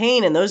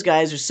Fontaine and those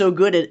guys are so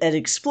good at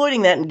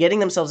exploiting that and getting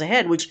themselves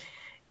ahead, which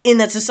in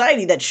that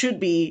society that should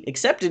be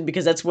accepted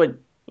because that's what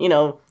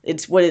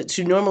it's what it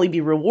should normally be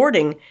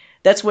rewarding.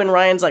 That's when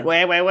Ryan's like,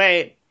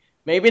 wait,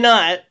 maybe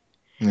not,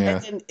 and Yeah.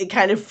 then it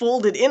kind of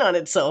folded in on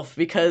itself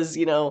because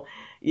you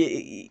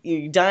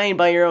dying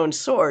by your own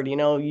sword.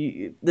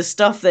 The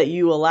stuff that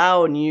you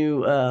allow and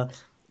you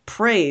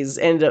praise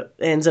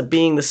ends up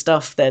being the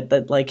stuff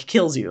that like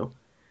kills you.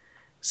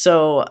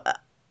 So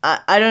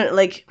I don't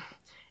like.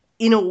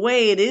 In a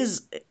way, it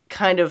is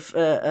kind of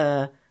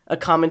a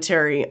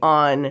commentary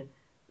on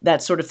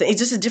that sort of thing. It's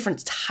just a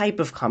different type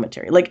of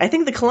commentary. Like I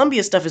think the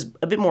Columbia stuff is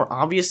a bit more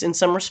obvious in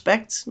some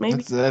respects,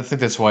 maybe. I think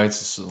that's why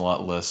it's a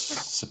lot less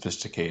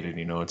sophisticated.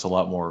 It's a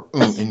lot more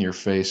in your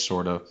face,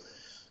 sort of,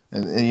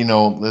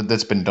 and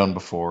that's been done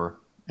before.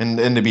 And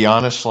to be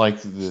honest,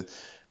 like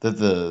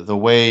the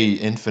way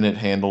Infinite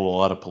handled a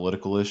lot of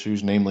political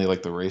issues, namely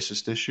like the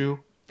racist issue,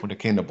 when it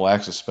came to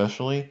blacks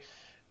especially,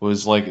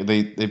 was like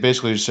they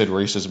basically just said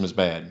racism is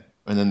bad,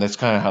 and then that's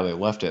kind of how they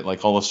left it.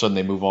 Like all of a sudden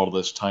they move all to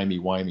this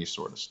timey-wimey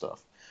sort of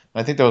stuff.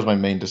 I think that was my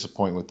main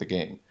disappointment with the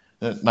game.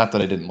 Not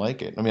that I didn't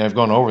like it. I mean, I've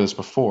gone over this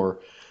before,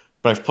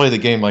 but I've played the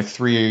game like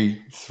three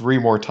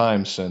more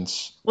times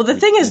since Well, the we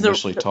thing is,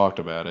 initially talked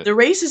about it. the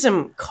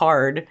racism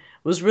card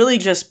was really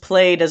just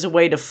played as a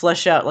way to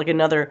flesh out like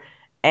another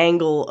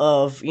angle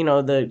of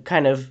the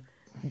kind of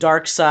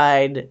dark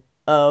side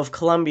of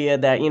Colombia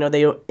that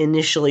they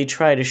initially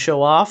try to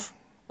show off,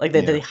 like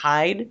that Yeah. they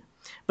hide.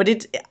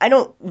 But I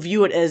don't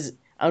view it as,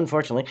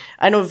 unfortunately,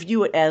 I don't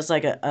view it as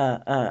like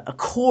a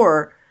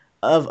core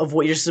of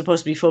what you're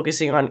supposed to be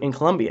focusing on in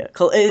Colombia.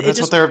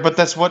 But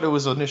that's what it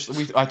was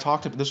initially. I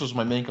talked about. This was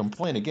my main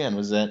complaint again,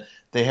 was that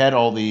they had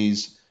all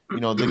these.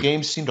 The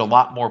game seemed a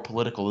lot more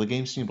political. The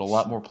game seemed a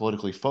lot more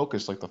politically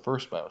focused, like the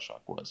first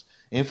Bioshock was.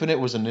 Infinite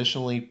was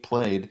initially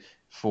played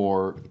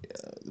for.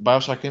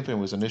 Bioshock Infinite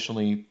was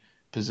initially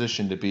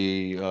positioned to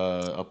be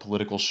a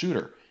political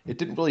shooter. It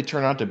didn't really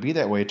turn out to be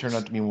that way. It turned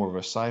out to be more of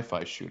a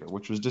sci-fi shooter,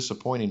 which was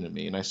disappointing to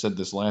me. And I said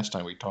this last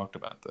time we talked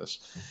about this,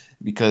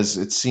 because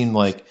it seemed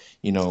like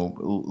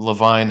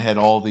Levine had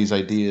all these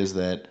ideas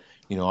that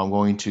I'm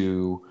going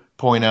to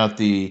point out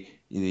the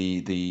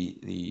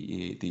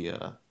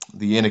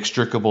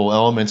inextricable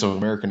elements of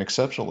American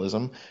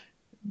exceptionalism,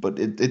 but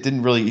it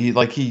didn't really.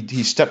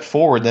 He stepped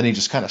forward, then he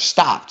just kind of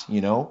stopped.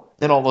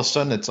 Then all of a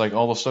sudden it's like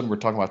all of a sudden we're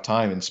talking about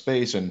time and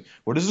space, and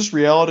what is this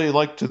reality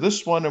like to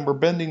this one, and we're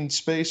bending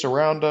space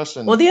around us.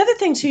 And Well, the other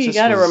thing too it you just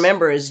got to was.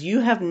 remember is you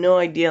have no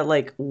idea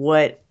like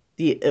what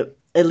the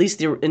at least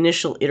the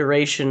initial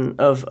iteration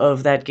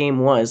of that game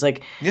was.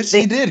 Like Yes,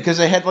 they he did, because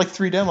they had like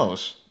 3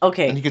 demos, and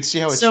okay. you could see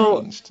how it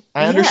So changed.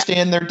 I yeah,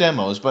 understand their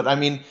demos, but I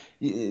mean,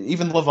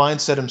 even Levine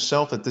said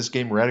himself that this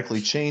game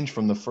radically changed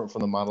from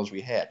the models we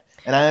had,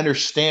 and I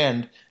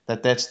understand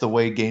that that's the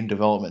way game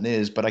development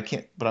is. But I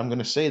can't. But I'm going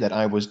to say that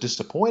I was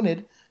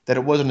disappointed that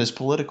it wasn't as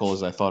political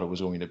as I thought it was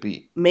going to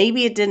be.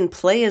 maybe it didn't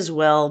play as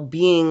well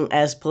being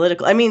as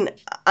political. I mean,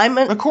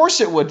 Of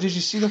course it would. Did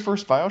you see the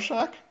first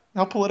BioShock?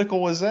 How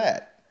political was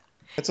that?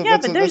 That's a, yeah,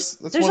 that's but a, that's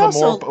that's there's one of the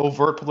more also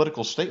overt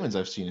political statements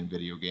I've seen in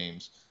video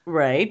games.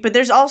 right, but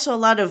there's also a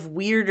lot of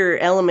weirder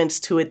elements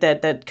to it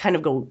that kind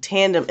of go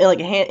tandem, like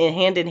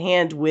hand in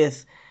hand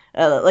with,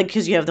 like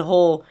because you have the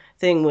whole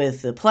thing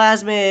with the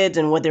plasmids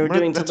and what they were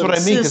doing But to that's what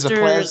little I mean, because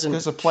sisters, and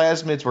the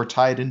plasmids were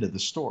tied into the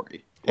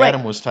story. right.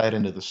 Adam was tied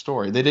into the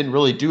story. They didn't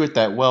really do it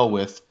that well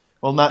with,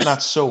 well,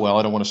 not so well.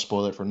 I don't want to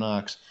spoil it for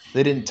Knox.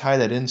 They didn't tie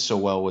that in so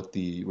well with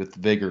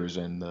Vigors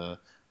and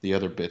the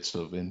other bits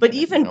of But Infinite.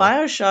 even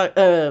Bioshock,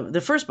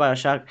 the first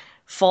Bioshock,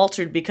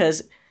 faltered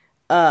because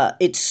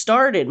it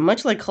started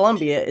much like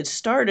Columbia. It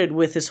started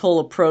with this whole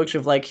approach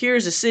of like,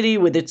 here's a city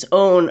with its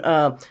own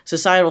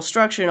societal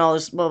structure and all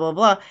this blah blah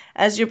blah.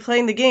 As you're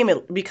playing the game,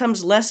 it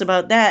becomes less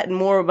about that and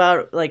more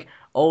about like,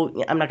 oh,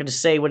 I'm not going to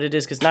say what it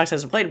is because Knox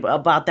hasn't played, but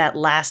about that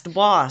last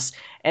boss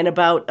and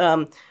about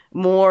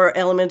more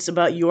elements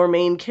about your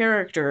main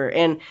character.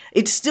 And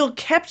it still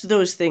kept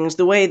those things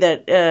the way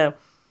that.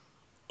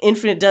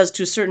 Infinite does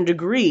to a certain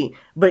degree,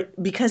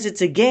 but because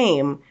it's a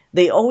game,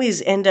 they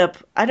always end up,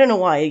 I don't know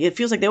why, it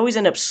feels like they always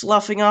end up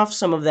sloughing off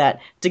some of that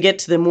to get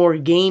to the more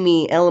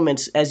gamey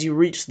elements as you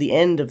reach the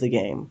end of the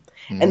game.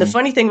 And the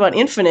funny thing about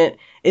Infinite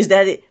is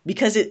that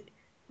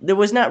there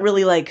was not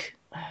really like,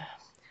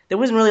 there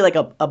wasn't really like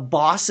a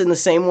boss in the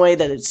same way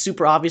that it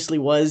super obviously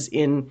was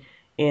in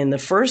the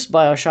first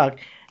BioShock.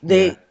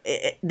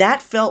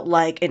 That felt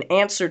like an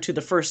answer to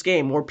the first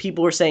game where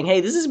people were saying, hey,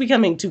 this is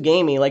becoming too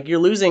gamey. Like, you're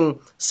losing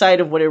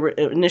sight of what it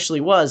initially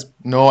was.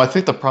 No, I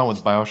think the problem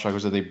with BioShock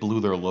was that they blew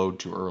their load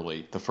too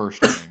early. The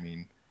first one,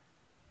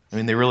 I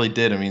mean, they really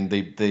did. I mean,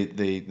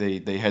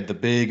 they had the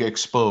big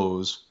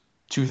expose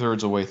 2/3 of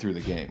the way through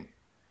the game.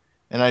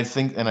 And I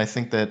think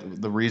that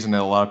the reason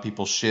that a lot of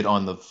people shit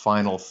on the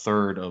final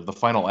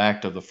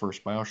act of the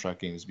first BioShock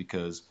game is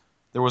because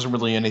there wasn't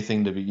really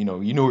anything to be, you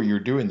knew what you were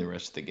doing the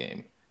rest of the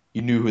game.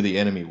 You knew who the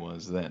enemy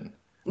was then.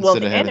 Well,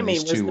 the enemy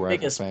was the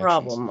biggest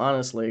problem,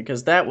 honestly,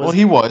 because that was... Well,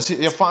 he was.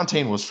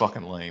 Fontaine was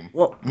fucking lame.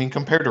 Well, I mean,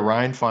 compared to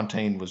Ryan,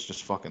 Fontaine was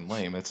just fucking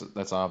lame.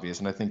 That's obvious,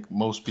 and I think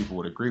most people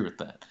would agree with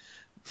that.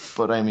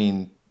 But, I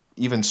mean,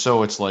 even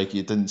so, it's like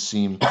it didn't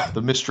seem...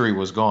 The mystery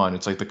was gone.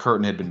 It's like the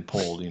curtain had been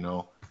pulled,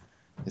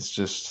 It's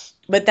just...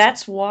 But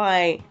that's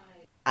why...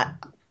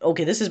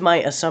 Okay, this is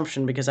my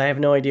assumption, because I have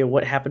no idea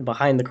what happened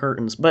behind the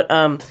curtains. But,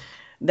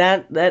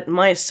 that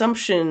my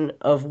assumption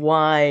of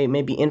why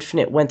maybe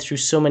Infinite went through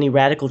so many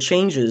radical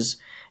changes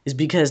is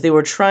because they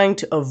were trying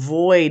to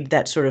avoid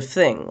that sort of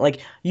thing.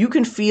 Like, you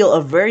can feel a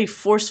very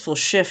forceful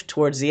shift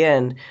towards the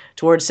end,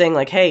 towards saying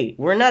like, hey,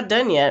 we're not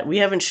done yet. We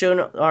haven't shown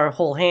our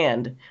whole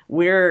hand.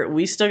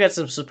 We still got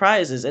some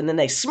surprises. And then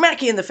they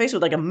smack you in the face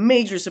with like a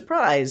major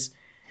surprise.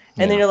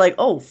 And then you're like,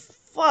 oh,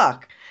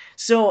 fuck.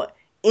 So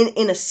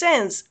in a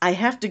sense, I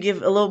have to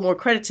give a little more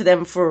credit to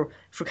them for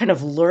kind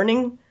of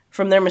learning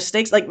from their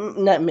mistakes. Like,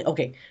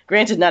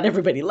 granted, not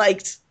everybody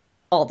liked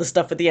all the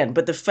stuff at the end,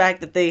 but the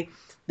fact that they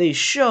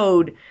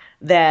showed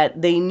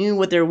that they knew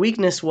what their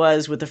weakness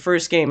was with the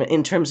first game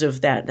in terms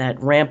of that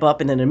ramp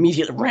up and then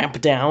immediate ramp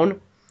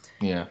down.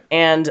 Yeah.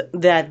 And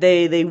that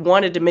they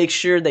wanted to make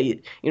sure that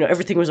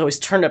everything was always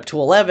turned up to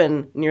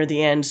 11 near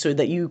the end, so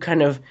that you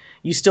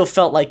still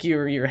felt like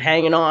you're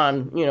hanging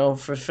on,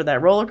 for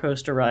that roller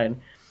coaster ride.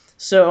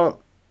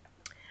 So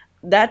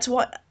that's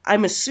what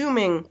I'm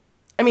assuming.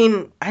 I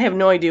mean, I have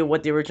no idea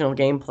what the original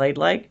game played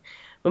like,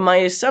 but my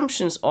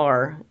assumptions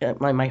are,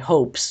 my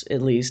hopes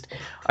at least,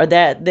 are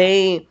that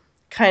they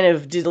kind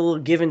of did a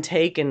little give and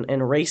take and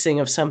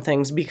erasing of some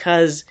things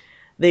because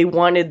they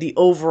wanted the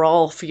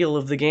overall feel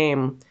of the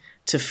game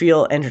to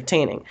feel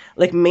entertaining.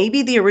 Like,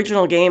 maybe the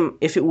original game,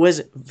 if it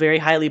was very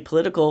highly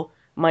political,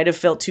 might have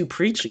felt too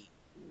preachy.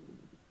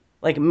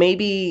 Like,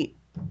 maybe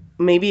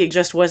it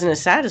just wasn't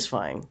as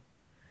satisfying.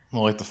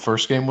 Well, like the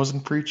first game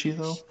wasn't preachy,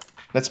 though?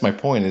 That's my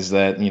point, is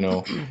that,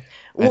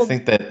 well, I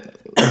think that...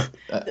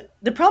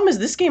 the problem is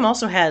this game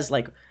also has,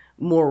 like,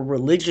 more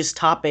religious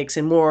topics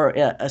and more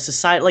a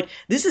society. Like,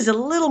 this is a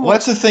little more... Well,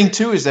 that's the thing,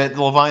 too, is that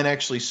Levine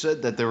actually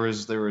said that there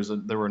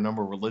were a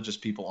number of religious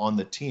people on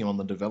the team, on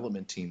the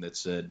development team, that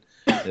said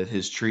that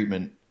his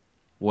treatment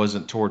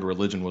toward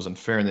religion wasn't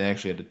fair, and they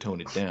actually had to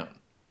tone it down.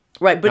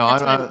 Right, but...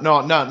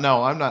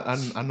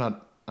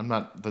 I'm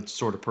not that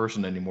sort of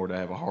person anymore to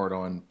have a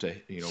hard-on to,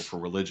 for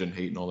religion,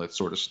 hate, and all that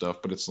sort of stuff,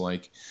 but it's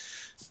like...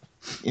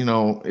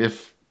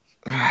 if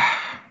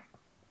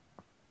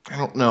I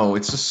don't know,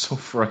 it's just so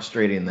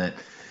frustrating that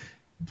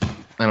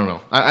I don't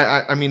know.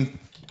 I mean,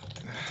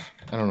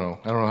 I don't know.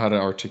 I don't know how to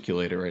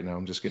articulate it right now.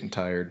 I'm just getting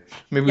tired.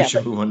 Maybe we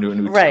should move on to a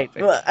new topic. Right.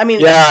 Well, I mean,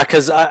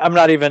 because I'm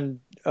not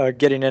even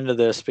getting into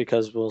this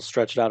because we'll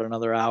stretch it out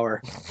another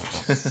hour.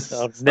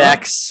 So,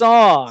 next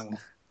song.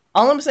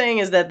 All I'm saying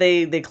is that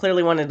they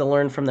clearly wanted to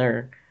learn from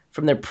their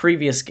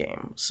previous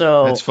game.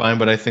 So that's fine,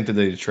 but I think that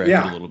they detracted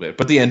a little bit.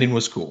 But the ending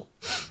was cool.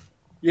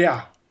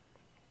 Yeah.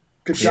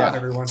 Good job,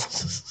 everyone.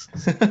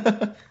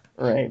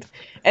 Right.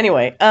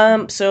 Anyway,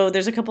 so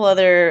there's a couple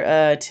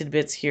other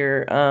tidbits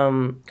here.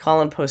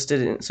 Colin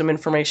posted some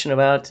information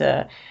about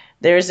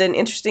there's an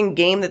interesting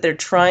game that they're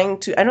trying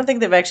to... I don't think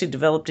they've actually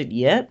developed it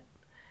yet.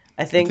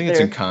 I think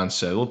it's in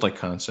concept. It looked like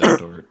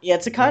concept art. Yeah,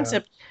 it's a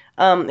concept.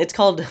 Yeah. It's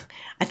called...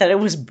 I thought it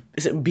was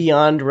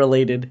Beyond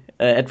related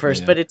at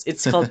first, but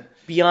it's called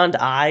Beyond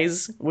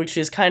Eyes, which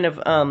is kind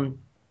of...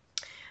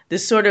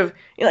 this sort of,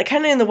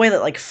 kind of in the way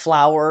that like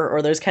Flower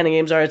or those kind of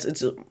games are.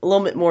 It's a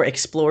little bit more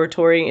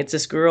exploratory. It's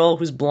this girl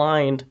who's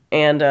blind,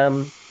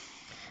 and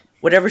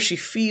whatever she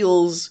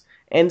feels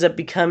ends up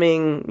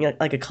becoming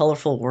like a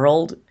colorful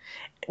world,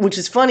 which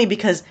is funny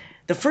because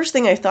the first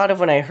thing I thought of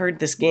when I heard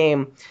this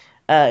game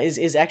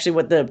is actually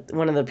what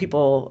one of the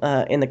people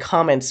in the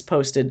comments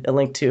posted a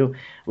link to,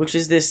 which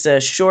is this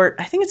short,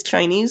 I think it's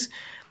Chinese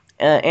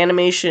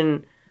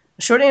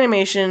short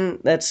animation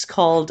that's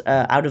called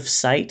Out of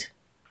Sight.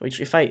 which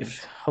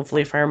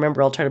hopefully if I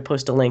remember, I'll try to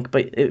post a link.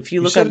 But if you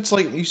You look said up, it's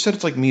like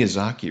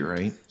Miyazaki,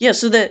 right? yeah,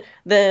 so the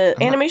I'm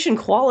not- animation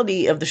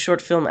quality of the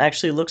short film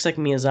actually looks like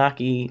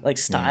Miyazaki like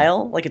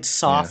style, like it's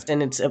soft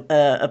and it's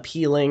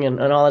appealing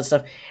and all that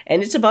stuff.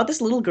 And it's about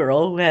this little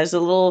girl who has a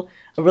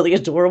really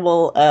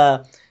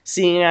adorable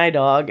seeing eye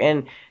dog,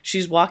 and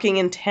she's walking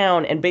in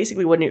town, and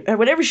basically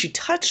whatever she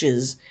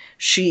touches,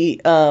 she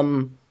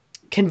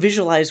can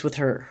visualize with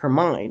her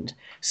mind.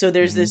 So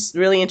there's this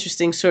really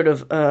interesting sort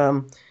of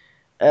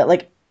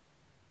like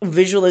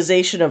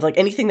visualization of like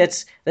anything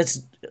that's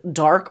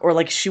dark, or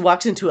like she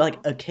walks into like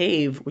a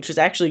cave which is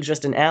actually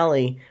just an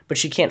alley, but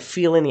she can't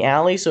feel in the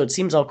alley, so it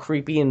seems all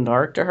creepy and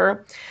dark to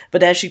her.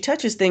 But as she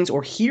touches things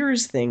or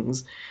hears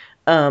things,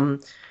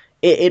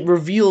 it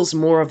reveals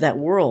more of that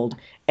world,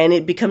 and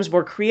it becomes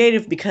more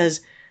creative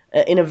because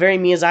in a very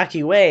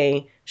Miyazaki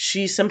way,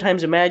 she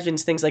sometimes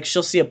imagines things like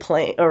she'll see a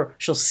plane,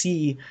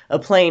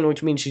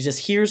 which means she just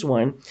hears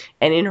one,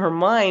 and in her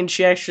mind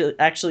she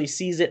actually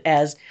sees it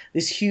as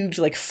this huge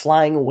like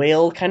flying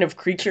whale kind of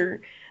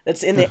creature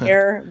that's in the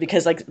air,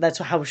 because like that's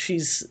how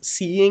she's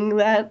seeing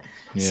that.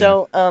 Yeah.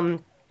 So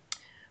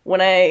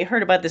when I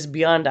heard about this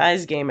Beyond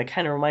Eyes game, it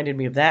kind of reminded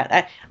me of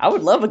that. I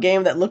would love a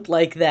game that looked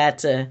like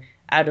that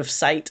Out of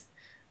Sight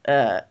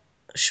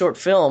short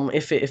film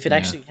if it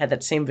actually had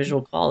that same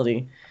visual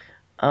quality.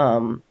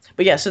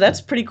 But yeah, so that's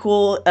pretty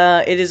cool.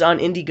 It is on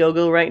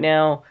Indiegogo right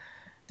now.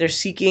 They're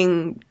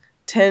seeking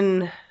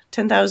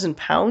 10,000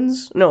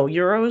 pounds? No,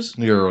 euros?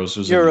 Euros. It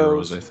was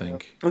Euros. in euros, I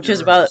think. Which is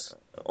about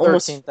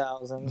almost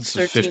 13,000. It's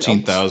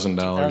 $13,000,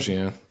 $15,000,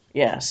 yeah.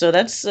 Yeah, so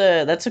that's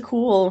a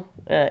cool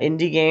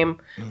indie game.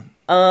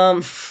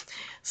 A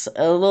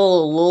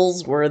little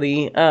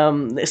lulz-worthy.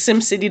 The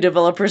SimCity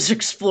developers are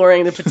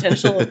exploring the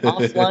potential of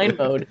offline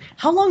mode.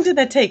 How long did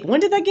that take? When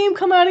did that game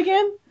come out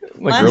again?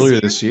 Like Last earlier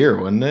year? this year,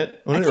 wasn't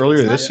it? I Wasn't it think earlier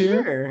it's this last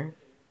year?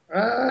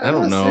 I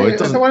don't know. It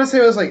doesn't- I want to say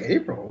it was like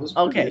April. It was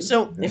Okay, pretty-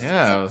 so it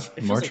Yeah,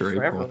 feels March like or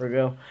forever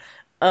April.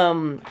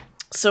 ago.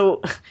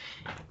 So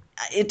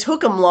it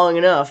took them long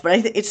enough,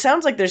 but it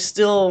sounds like they're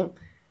still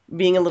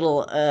being a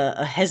little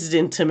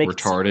hesitant to make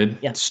Retarded,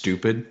 Yeah.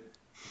 stupid.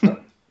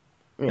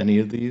 Any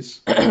of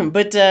these?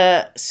 But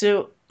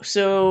so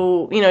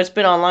it's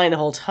been online the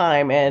whole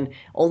time, and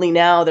only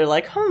now they're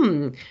like,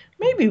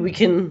 maybe we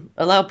can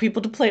allow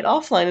people to play it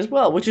offline as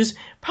well, which is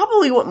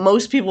probably what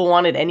most people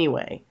wanted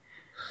anyway.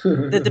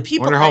 The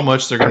people Wonder how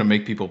much they're going to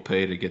make people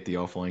pay to get the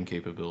offline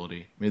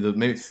capability.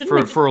 Maybe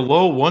for a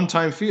low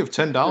one-time fee of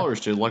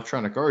 $10 to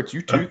Electronic Arts,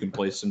 you too can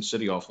play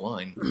SimCity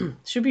offline.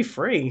 should be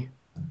free.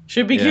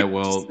 Should be Yeah, just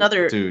well,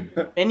 another dude,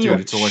 menu.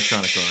 it's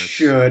Electronic Arts.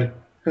 Should.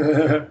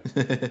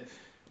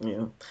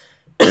 Yeah.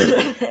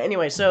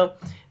 Anyway, so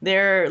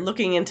they're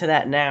looking into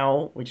that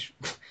now, which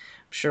I'm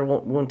sure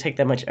won't take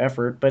that much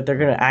effort, but they're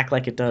going to act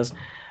like it does.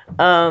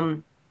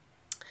 The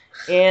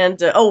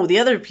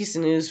other piece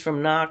of news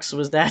from Nox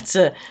was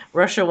that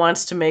Russia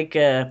wants to make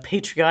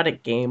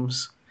patriotic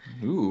games.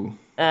 Ooh.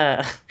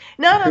 Okay,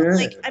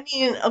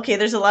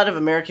 there's a lot of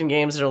American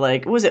games that are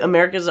like, what was it?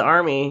 America's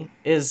Army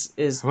is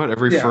How about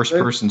every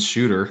first-person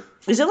shooter?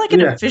 is it like an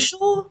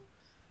official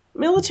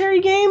military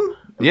game?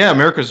 Yeah,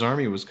 America's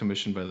Army was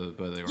commissioned by the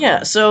Army.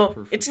 Yeah, so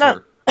for it's sure.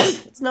 not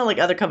it's not like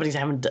other countries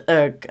haven't done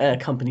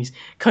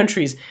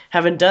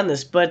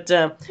this, but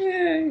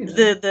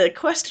the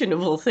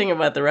questionable thing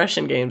about the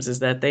Russian games is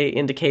that they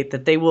indicate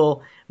that they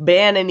will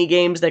ban any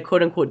games that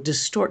quote unquote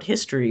distort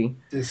history.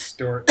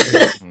 Distort.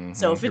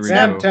 So if Here it's we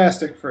not go.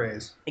 Fantastic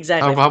phrase.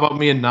 exactly, How about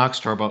me and Nox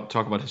talk about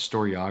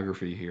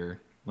historiography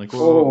here? Like,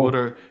 Oh.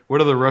 what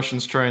are the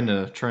Russians trying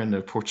to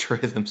portray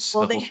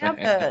themselves? well,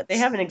 they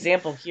have an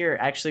example here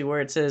actually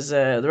where it says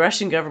the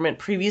Russian government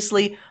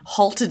previously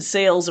halted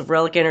sales of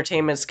Relic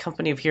Entertainment's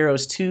Company of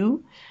Heroes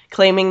 2,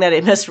 claiming that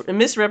it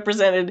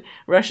misrepresented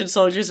Russian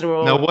soldiers in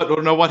World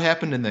War. Now what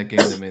happened in that game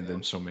that made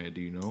them so mad?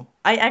 Do you know?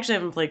 I actually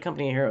haven't played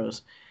Company of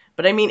Heroes,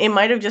 but I mean, it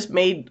might have just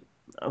made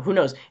who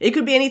knows? It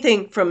could be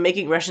anything from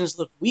making Russians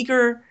look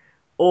weaker,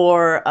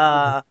 or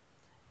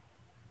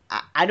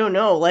I don't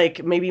know,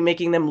 like maybe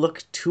making them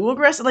look too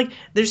aggressive. Like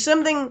there's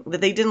something that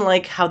they didn't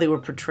like how they were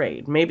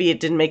portrayed. Maybe it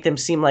didn't make them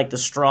seem like the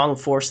strong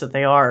force that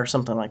they are, or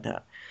something like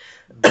that.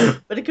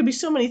 But it could be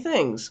so many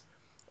things,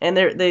 and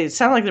they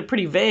sound like they're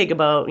pretty vague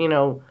about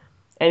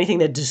anything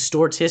that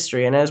distorts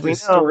history. And as we know,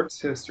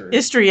 Distorts history.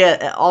 history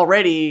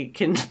already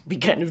can be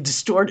kind of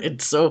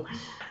distorted. So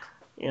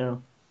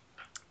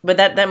but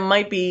that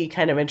might be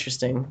kind of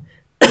interesting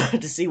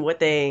to see what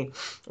they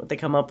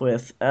come up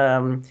with.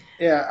 Yeah,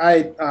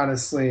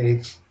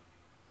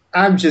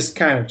 I'm just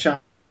kind of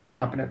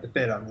chomping at the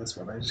bit on this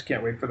one. I just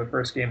can't wait for the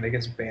first game that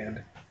gets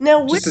banned,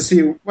 Now, just to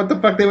see what the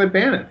fuck they would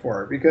ban it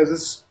for, because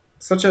it's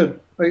such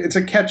it's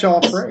a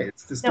catch-all phrase.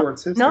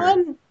 Distorts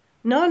history.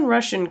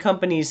 non-Russian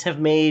companies have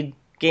made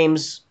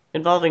games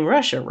involving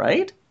Russia,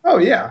 right? Oh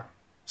yeah.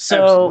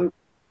 So Absolutely.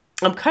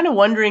 I'm kind of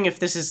wondering if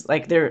this is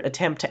like their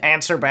attempt to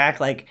answer back,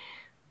 like,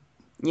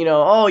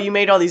 oh, you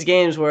made all these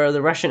games where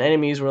the Russian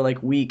enemies were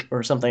like weak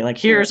or something. Like,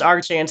 here's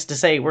our chance to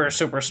say we're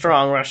super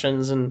strong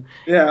Russians. And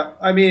yeah,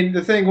 I mean,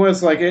 the thing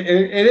was like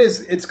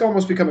it's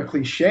almost become a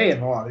cliche in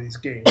a lot of these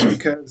games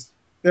because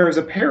there was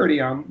a parody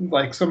on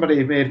like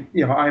somebody made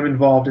I'm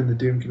involved in the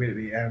Doom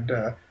community and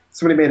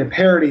somebody made a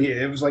parody.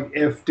 It was like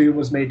if Doom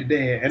was made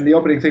today, and the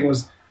opening thing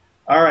was,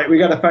 all right, we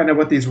got to find out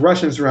what these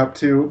Russians are up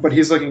to, but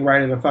he's looking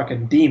right at a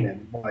fucking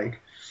demon. Like,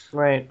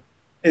 right.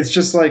 It's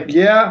just like,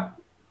 yeah,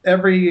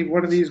 every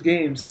one of these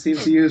games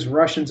seems to use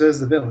Russians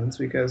as the villains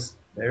because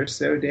they're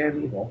so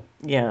damn evil.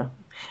 Yeah.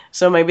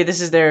 So maybe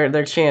this is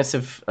their chance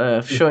of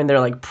showing their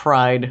like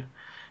pride,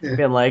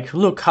 being like,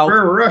 look how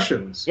we're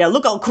Russians. Yeah,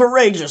 look how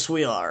courageous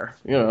we are.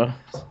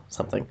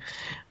 Something.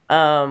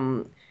 I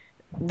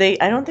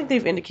don't think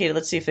they've indicated.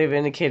 Let's see if they've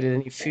indicated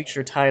any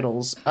future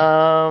titles.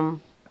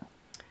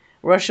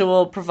 Russia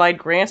will provide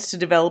grants to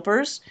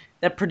developers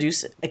that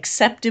produce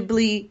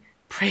acceptably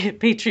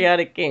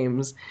patriotic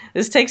games.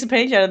 This takes a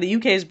page out of the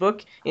UK's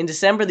book. In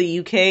December, the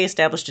UK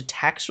established a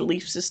tax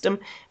relief system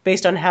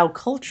based on how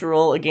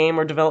cultural a game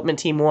or development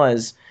team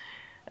was.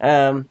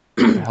 What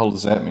the hell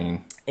does that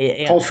mean?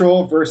 Yeah.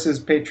 Cultural versus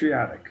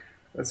patriotic.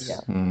 That's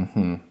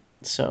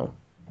So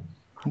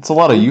it's a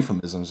lot of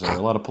euphemisms there,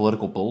 a lot of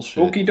political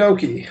bullshit. Okie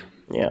dokie.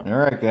 Yeah. All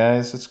right,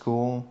 guys, that's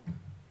cool.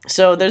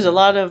 So there's a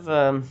lot of.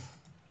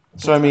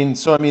 So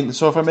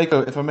if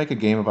I make a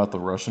game about the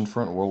Russian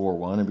front, World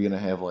War I, I'm gonna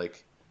have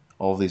like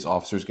all of these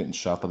officers getting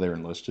shot by their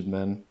enlisted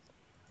men,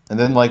 and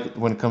then like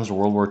when it comes to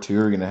World War II,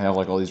 you're gonna have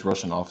like all these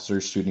Russian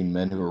officers shooting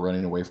men who are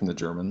running away from the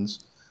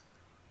Germans.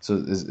 So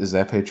is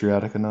that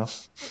patriotic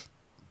enough?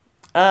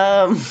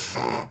 I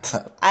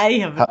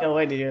have no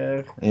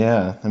idea.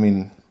 Yeah, I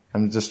mean,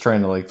 I'm just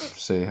trying to like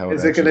say how.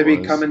 Is it going to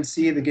be Come and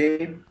See the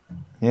Game?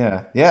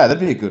 Yeah, that'd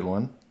be a good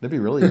one. That'd be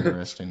really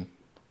interesting.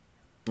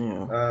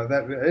 Yeah.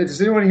 Has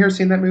anyone here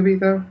seen that movie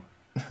though?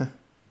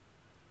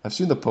 I've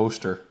seen the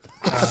poster.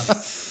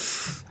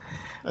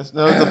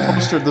 No, the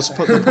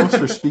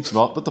poster speaks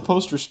but the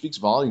poster speaks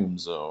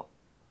volumes though.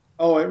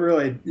 Oh, it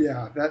really?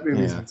 Yeah, that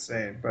movie's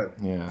insane. But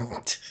yeah.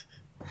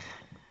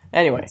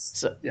 Anyway,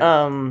 so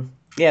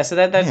yeah. So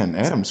that's man,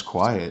 Adam's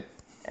quiet.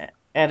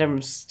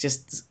 Adam's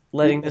just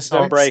letting this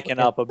all breaking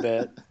up a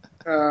bit.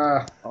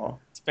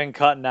 It's been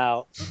cutting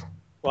out.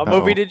 What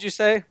movie did you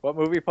say? What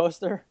movie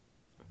poster?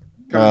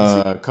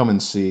 Come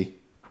and See.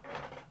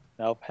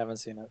 Nope, haven't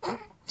seen it.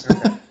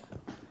 Okay.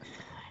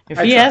 If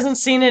he hasn't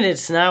seen it,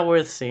 it's not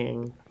worth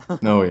seeing.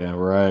 No, yeah,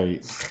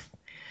 right.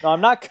 No,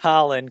 I'm not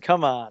Colin.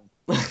 Come on.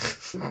 Wait,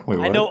 what?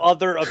 I know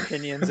other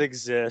opinions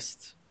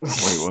exist. Wait,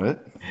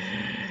 what?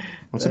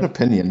 What's an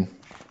opinion?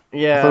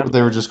 Yeah. I thought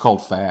they were just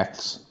called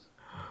facts.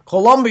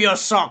 Columbia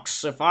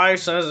sucks. If I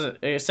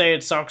say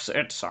it sucks,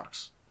 it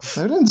sucks.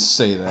 I didn't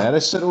say that. I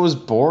said it was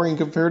boring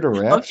compared to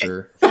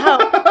Rapture.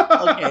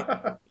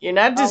 Okay. You're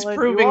not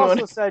disproving you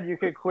also said you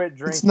could quit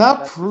drinking. It's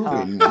not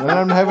proving.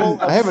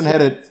 I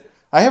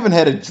haven't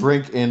had a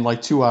drink in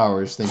like 2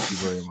 hours. Thank you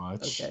very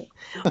much.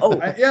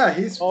 Okay.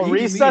 He's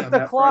reset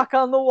the clock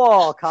on the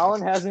wall.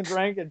 Colin hasn't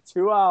drank in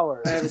 2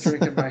 hours. I have a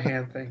drink in my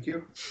hand. Thank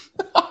you.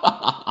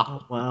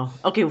 Oh, wow.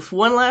 Okay,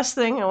 one last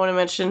thing I want to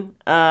mention.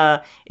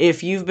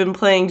 If you've been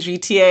playing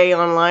GTA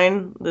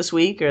Online this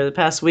week or the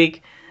past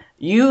week,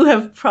 you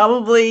have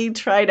probably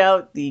tried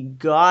out the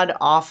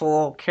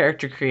god-awful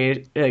character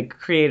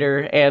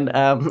creator, and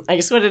I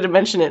just wanted to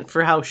mention it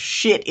for how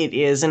shit it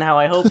is and how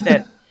I hope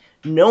that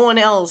no one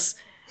else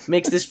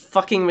makes this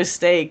fucking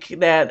mistake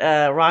that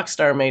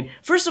Rockstar made.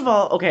 First of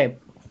all, okay,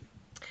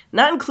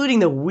 not including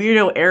the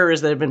weirdo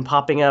errors that have been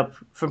popping up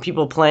from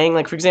people playing.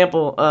 Like, for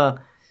example,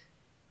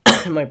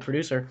 my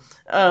producer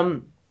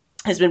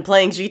has been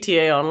playing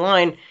GTA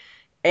Online,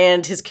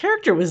 and his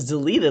character was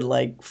deleted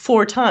like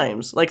 4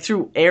 times, like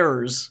through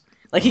errors.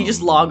 Like, he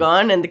just log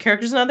on and the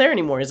character's not there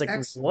anymore. He's like,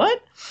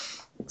 what?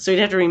 So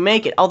you'd have to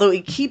remake it. Although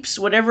it keeps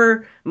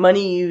whatever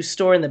money you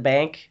store in the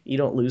bank, you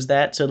don't lose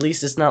that. So at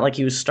least it's not like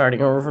he was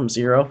starting over from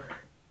 0.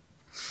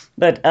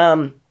 But,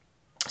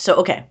 so,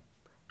 okay.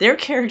 Their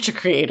character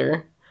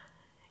creator,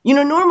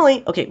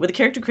 normally, okay, with a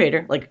character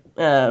creator, like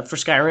for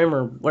Skyrim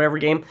or whatever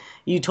game,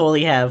 you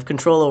totally have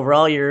control over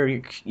all your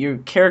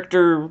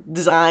character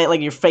design,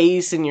 like your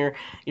face and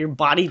your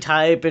body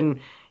type and,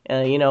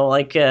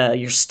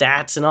 your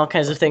stats and all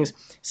kinds of things.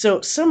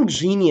 So some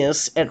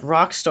genius at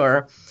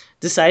Rockstar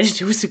decided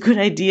it was a good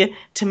idea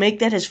to make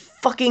that as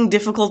fucking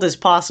difficult as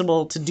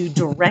possible to do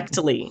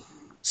directly.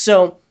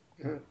 So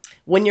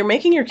when you're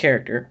making your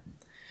character,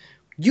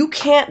 you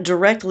can't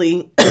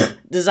directly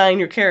design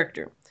your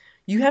character.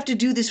 You have to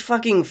do this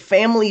fucking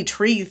family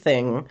tree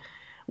thing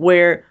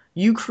where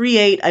you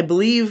create, I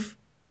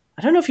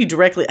don't know if you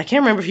directly, I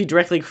can't remember if you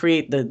directly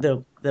create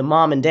the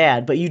mom and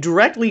dad, but you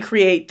directly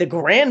create the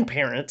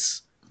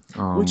grandparents,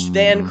 which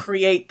then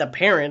create the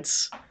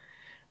parents,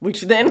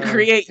 which then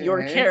create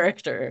your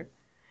character.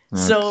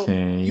 So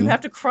you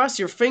have to cross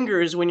your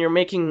fingers when you're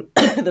making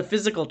the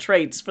physical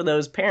traits for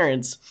those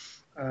parents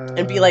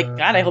and be like,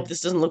 God, I hope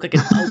this doesn't look like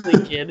an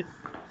ugly kid.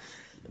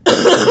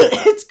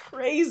 It's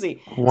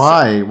crazy.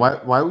 Why?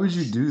 Why would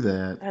you do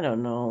that? I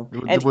don't know.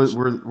 And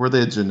Were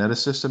they a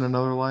geneticist in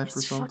another life or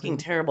it's something? fucking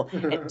terrible.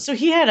 And so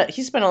he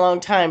spent a long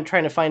time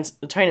trying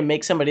to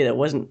make somebody that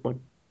wasn't like,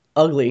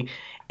 ugly.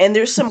 And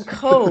there's some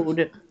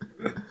code,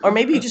 or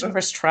maybe you just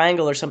press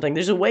triangle or something.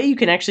 There's a way you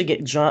can actually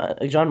get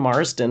John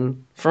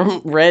Marston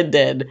from Red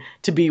Dead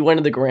to be one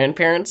of the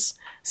grandparents,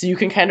 so you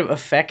can kind of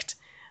affect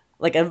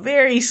like a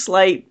very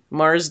slight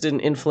Marsden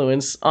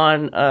influence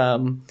on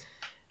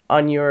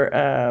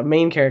your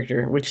main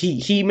character, which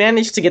he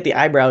managed to get the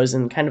eyebrows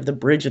and kind of the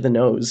bridge of the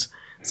nose.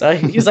 So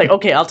he's like,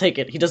 okay, I'll take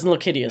it. He doesn't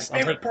look hideous. I'll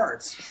take Favorite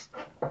parts.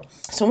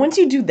 So once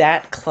you do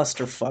that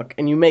clusterfuck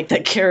and you make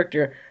that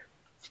character,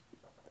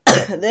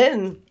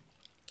 then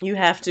you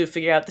have to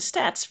figure out the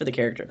stats for the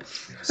character.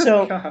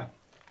 So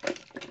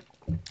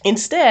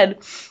instead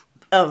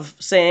of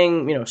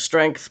saying,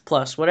 strength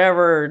plus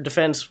whatever,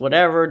 defense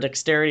whatever,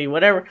 dexterity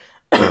whatever,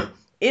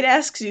 it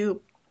asks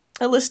you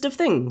a list of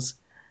things.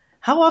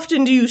 How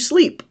often do you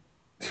sleep?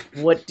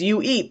 What do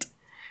you eat?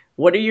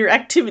 What are your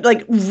activities?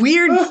 Like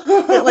weird,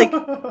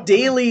 like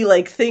daily,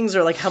 like things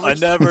are like how much. I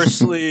never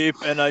sleep,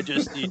 and I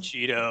just eat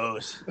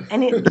Cheetos.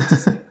 And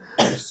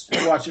Just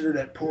watch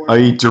internet porn. I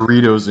eat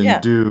Doritos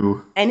and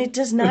dew. And it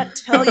does not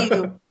tell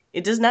you.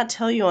 It does not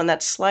tell you on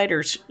that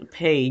sliders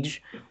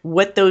page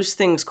what those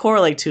things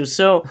correlate to.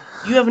 So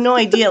you have no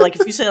idea. Like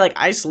if you say like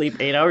I sleep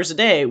 8 hours a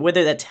day,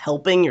 whether that's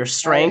helping your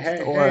strength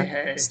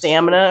or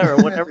stamina or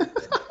whatever.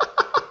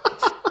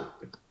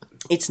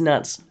 It's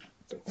nuts.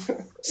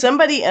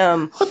 Somebody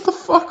What the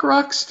fuck,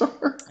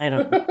 Rockstar? I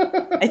don't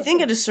know. I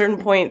think at a certain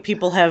point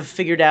people have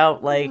figured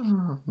out like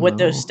what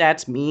those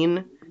stats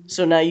mean.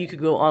 So now you could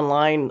go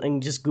online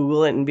and just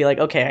Google it and be like,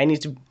 okay, I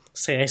need to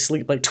say I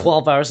sleep like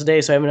 12 hours a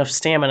day so I have enough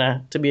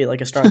stamina to be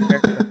like a strong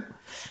character.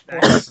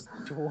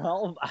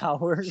 12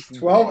 hours?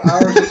 12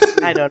 hours of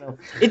sleep. I don't know.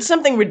 It's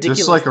something ridiculous.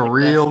 Just like a that.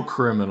 real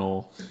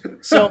criminal.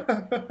 So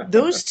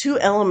those two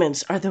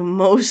elements are the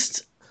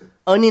most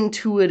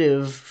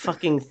unintuitive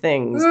fucking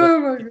things that Oh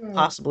my you could god.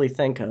 possibly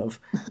think of.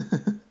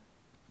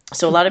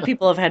 So a lot of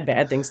people have had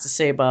bad things to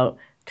say about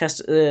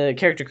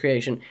character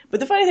creation. But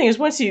the funny thing is,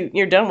 once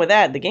you're done with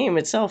that, the game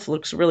itself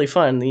looks really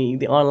fun.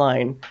 The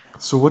online.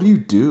 So what do you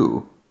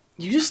do?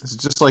 You just Is it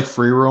just like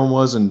Free Roam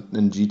was in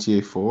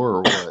GTA 4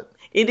 or what?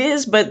 It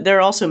is, but there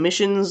are also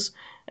missions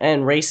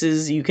and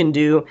races you can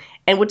do.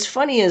 And what's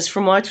funny is,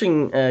 from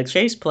watching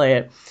Chase play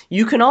it,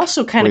 you can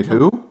also kind Wait, of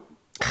who?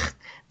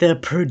 the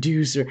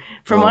producer.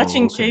 From Oh,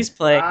 watching okay. Chase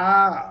play,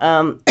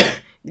 Ah.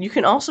 you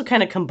can also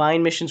kind of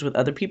combine missions with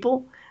other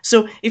people.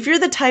 So if you're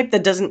the type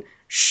that doesn't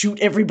shoot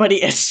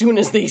everybody as soon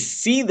as they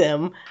see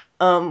them,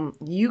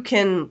 you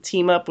can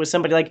team up with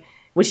somebody. Like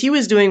what he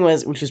was doing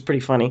was, which was pretty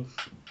funny,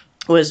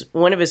 was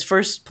one of his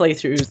first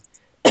playthroughs.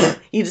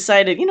 He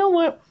decided, you know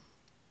what?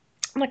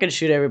 I'm not going to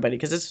shoot everybody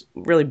because it's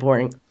really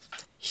boring.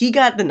 He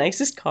got the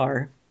nicest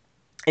car,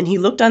 and he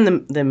looked on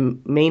the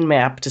main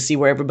map to see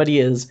where everybody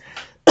is,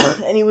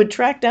 and he would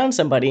track down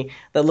somebody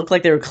that looked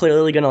like they were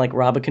clearly going to like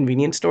rob a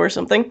convenience store or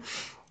something.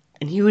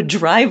 And he would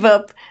drive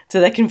up to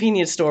that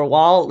convenience store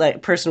while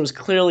that person was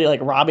clearly like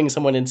robbing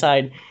someone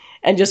inside,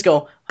 and just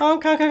go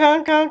honk honk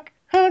honk honk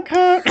honk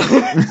honk.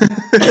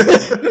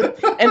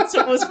 And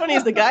so what's funny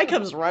is the guy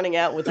comes running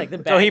out with like the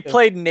back. So he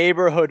played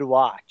Neighborhood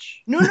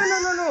Watch. No.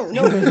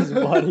 Is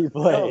what he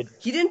played. No,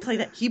 he didn't play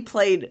that. He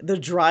played the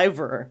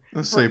driver.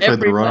 Let's say he played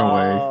the everybody.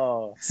 Runaway.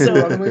 Oh. So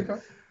Runaway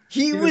car?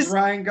 he He was was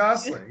Ryan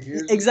Gosling. He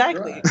was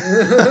Exactly.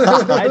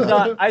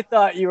 I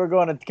thought you were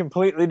going a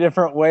completely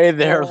different way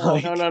there, Oh,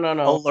 like no.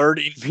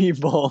 alerting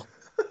people.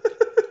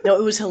 No,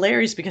 it was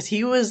hilarious because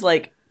he was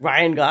like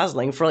Ryan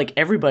Gosling for like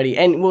everybody.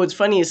 And what's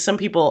funny is some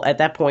people at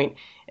that point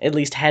at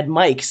least had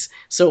mics.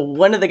 So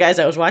one of the guys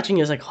I was watching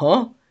was like,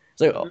 huh?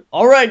 It's like,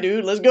 all right,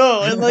 dude, let's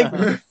go. And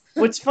like,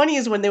 what's funny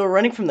is when they were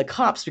running from the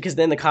cops, because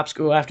then the cops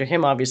go after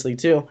him, obviously,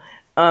 too.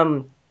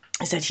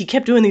 Is that he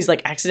kept doing these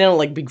like accidental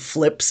like big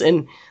flips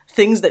and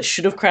things that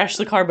should have crashed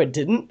the car but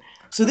didn't.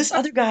 So this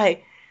other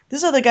guy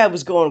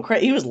was going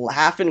crazy. He was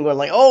laughing, going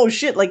like, "Oh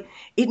shit!" Like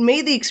it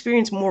made the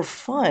experience more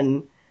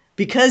fun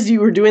because you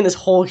were doing this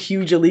whole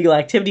huge illegal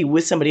activity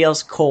with somebody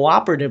else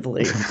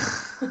cooperatively.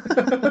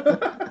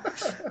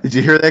 Did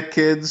you hear that,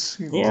 kids?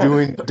 Yeah.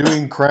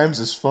 Doing crimes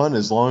is fun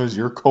as long as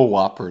you're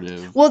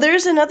cooperative. Well,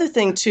 there's another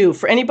thing too.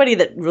 For anybody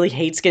that really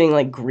hates getting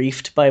like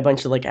griefed by a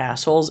bunch of like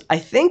assholes, I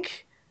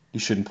think You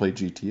shouldn't play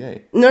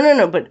GTA.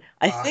 no. But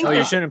I think Oh, you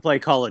that- shouldn't play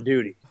Call of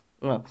Duty.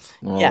 well,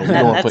 Well, Yeah, you that-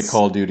 don't want to play that's-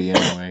 Call of Duty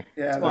anyway.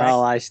 Yeah,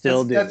 Well, I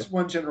still do. That's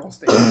one general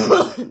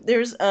statement.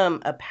 there's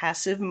a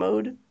passive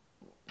mode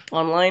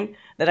online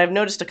that I've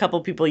noticed a couple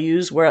people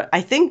use where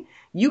I think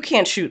you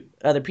can't shoot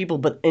other people,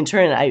 but in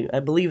turn, I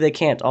believe they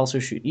can't also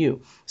shoot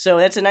you. So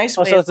that's a nice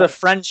Oh, way. so it's a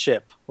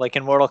friendship, like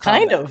in Mortal Kombat.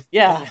 kind of,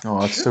 yeah.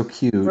 Oh, that's so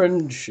cute.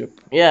 Friendship.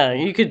 Yeah,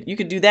 you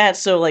could do that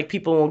so like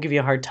people won't give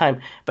you a hard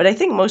time. But I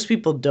think most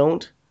people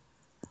don't.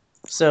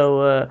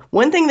 So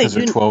one thing they Because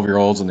they're do.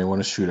 12-year-olds and they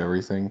want to shoot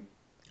everything.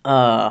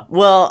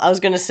 Well, I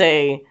was gonna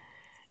say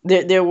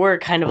there were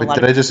kind of a Wait, lot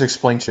did of I just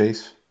explain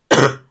Chase?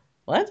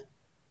 what?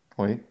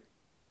 Wait.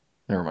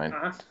 Never mind.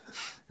 Huh?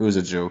 It was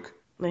a joke.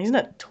 No, he's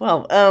not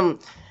 12.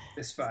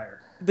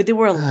 Misfire. But there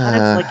were a lot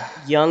of like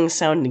young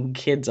sounding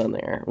kids on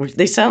there.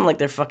 They sound like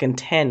they're fucking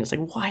 10. It's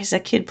like, why is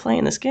that kid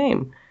playing this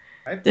game?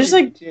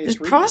 There's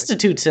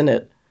prostitutes in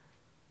it.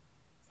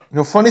 You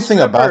know, funny thing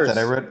about that,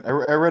 Strippers.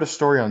 I read a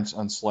story on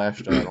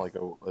Slashdot like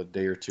a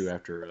day or two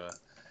after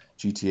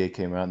GTA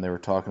came out, and they were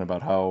talking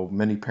about how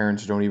many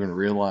parents don't even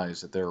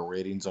realize that there are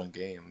ratings on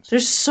games. They're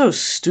so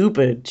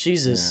stupid.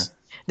 Jesus. Yeah.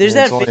 There's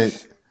And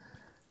that.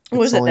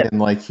 it's only in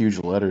like huge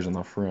letters on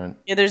the front.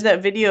 Yeah, there's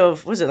that video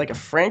of, was it like a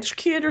French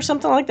kid or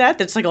something like that?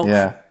 That's like all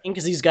Yeah.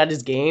 because he's got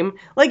his game.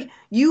 Like,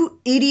 you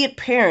idiot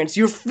parents,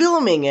 you're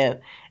filming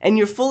it and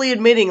you're fully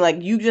admitting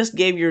like you just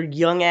gave your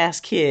young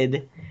ass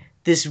kid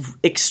this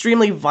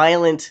extremely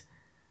violent,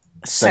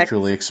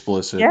 Sexually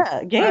explicit.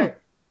 game.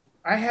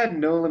 I had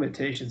no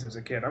limitations as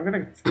a kid. I'm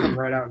going to come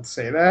right out and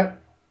say that.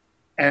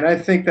 And I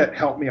think that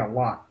helped me a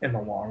lot in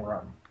the long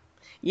run.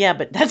 Yeah,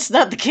 but that's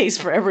not the case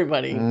for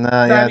everybody. No,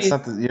 I yeah, mean, it's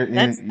not that you're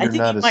I think not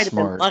you might as have been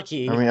smart.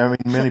 lucky. I mean,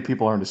 many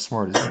people aren't as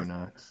smart as you,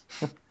 Knox.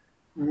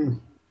 Mm.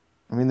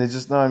 I mean, they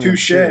just no. I mean, I'm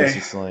Touche. serious.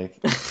 It's like,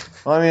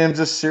 well, I mean, I'm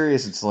just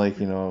serious. It's like,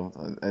 you know,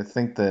 I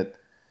think that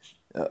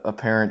a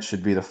parent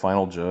should be the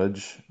final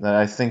judge. That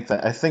I think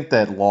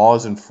that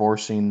laws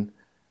enforcing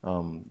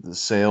the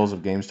sales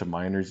of games to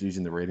minors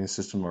using the rating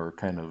system are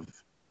kind of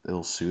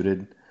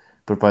ill-suited.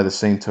 But by the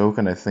same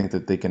token, I think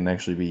that they can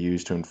actually be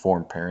used to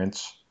inform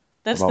parents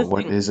That's about the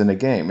what thing. is in a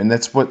game, and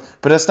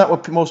but that's not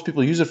what most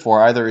people use it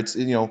for either. It's,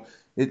 you know,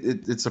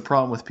 it's a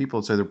problem with people.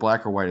 It's either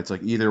black or white. It's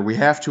like either we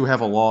have to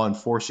have a law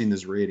enforcing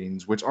these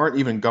ratings, which aren't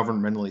even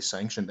governmentally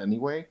sanctioned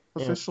anyway,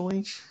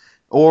 officially,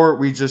 or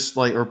we just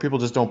or people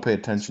just don't pay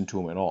attention to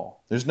them at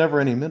all. There's never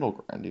any middle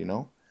ground, you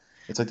know.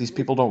 It's like these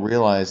people don't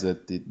realize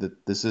that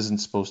that this isn't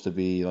supposed to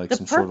be like The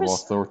some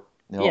purpose- sort of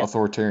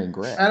authoritarian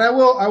grab. And I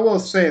will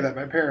say that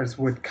my parents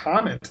would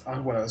comment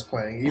on what I was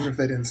playing, even if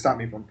they didn't stop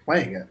me from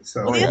playing it.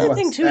 So Well, the other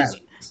thing too is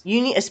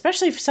you need,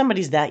 especially if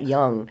somebody's that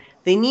young,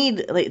 they need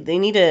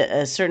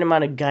a certain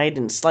amount of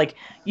guidance. Like,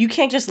 you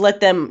can't just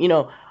let them,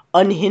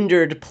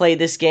 unhindered play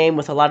this game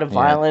with a lot of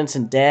violence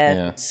and death,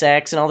 and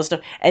sex, and all this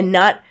stuff, and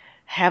not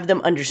have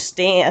them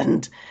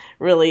understand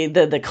really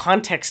the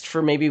context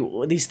for maybe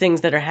these things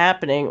that are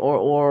happening,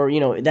 or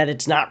that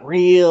it's not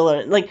real,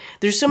 or like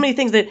there's so many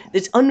things that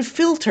it's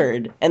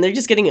unfiltered and they're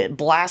just getting it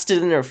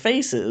blasted in their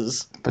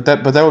faces. But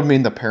that would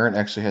mean the parent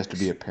actually has to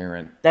be a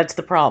parent. That's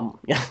the problem.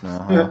 Yeah.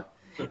 Uh-huh.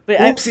 But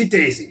Oopsie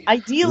daisy.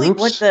 Ideally,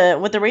 what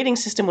the rating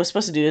system was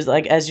supposed to do is,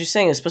 like, as you're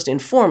saying, it's supposed to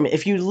inform.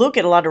 If you look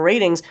at a lot of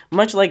ratings,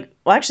 much like,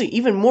 well, actually,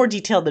 even more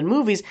detailed than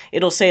movies,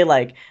 it'll say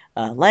like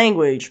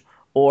language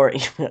or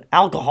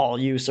alcohol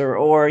use or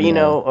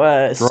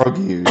drug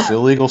use,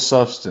 illegal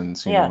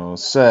substance,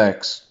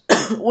 sex.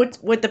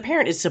 What the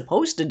parent is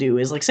supposed to do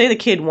is, like, say the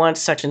kid wants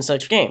such and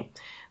such game.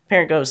 The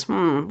parent goes,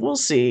 we'll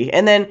see,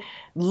 and then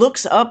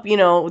looks up,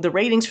 the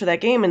ratings for that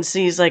game and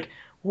sees, like,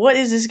 what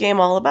is this game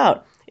all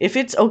about? If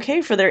it's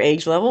okay for their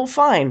age level,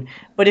 fine.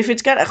 But if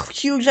it's got a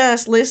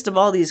huge-ass list of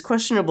all these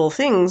questionable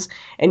things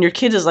and your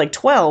kid is like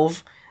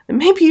 12, then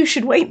maybe you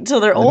should wait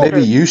until they're older.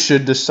 Maybe you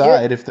should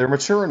decide if they're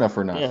mature enough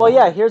or not. Yeah. Well,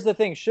 yeah, here's the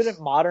thing.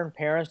 Shouldn't modern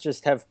parents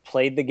just have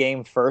played the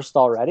game first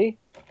already?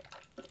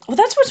 Well,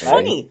 that's what's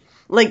funny.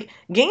 Like,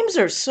 games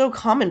are so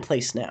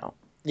commonplace now.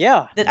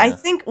 Yeah. That I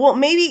think, well,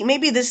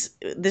 maybe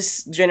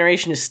this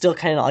generation is still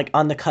kind of like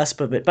on the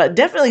cusp of it, but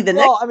definitely the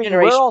next generation.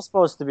 We're all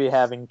supposed to be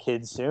having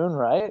kids soon,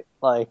 right?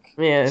 Like,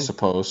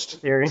 supposed.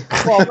 Theory.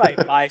 Well, right,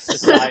 by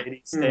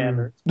society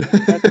standards.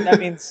 That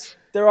means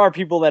there are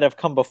people that have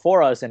come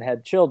before us and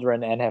had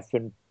children and have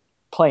been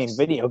playing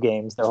video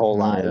games their whole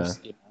lives.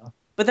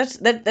 But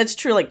that's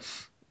true. Like,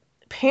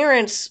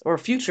 parents or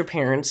future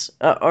parents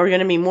are going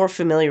to be more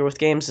familiar with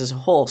games as a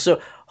whole.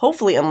 So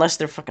hopefully, unless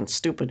they're fucking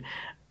stupid,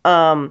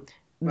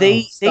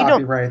 they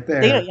don't right there.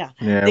 They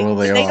don't,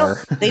 they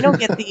are. They don't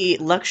get the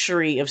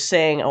luxury of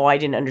saying, "Oh, I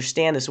didn't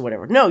understand this" or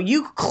whatever. No,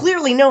 you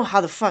clearly know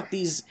how the fuck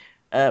these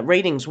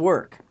ratings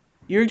work.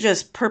 You're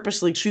just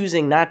purposely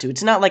choosing not to.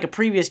 It's not like a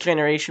previous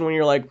generation when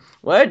you're like,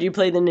 "What? Do you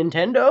play the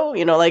Nintendo?"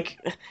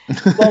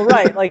 Well,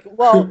 right. Like,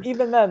 well,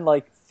 even then,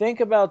 like, think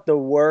about the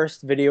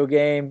worst video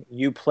game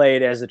you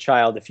played as a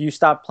child. If you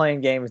stop playing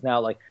games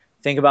now, like,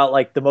 think about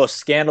like the most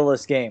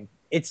scandalous game.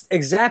 It's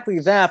exactly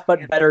that,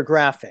 but better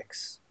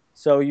graphics.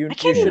 So you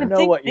should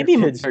know what your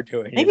kids are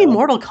doing. Maybe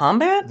Mortal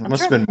Kombat? It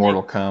must have been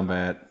Mortal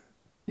Kombat.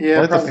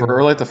 Yeah, like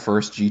the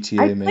first GTA,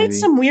 I maybe. played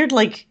some weird,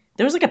 like,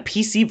 there was like a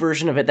PC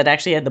version of it that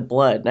actually had the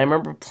blood, and I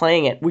remember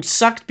playing it, which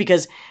sucked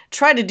because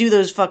try to do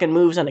those fucking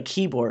moves on a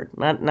keyboard.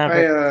 I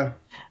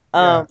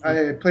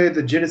played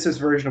the Genesis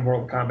version of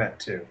Mortal Kombat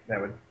 2.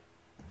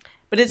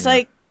 But it's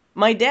like,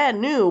 my dad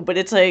knew, but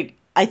it's like,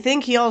 I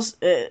think he also,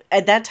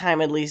 at that time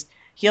at least,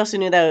 he also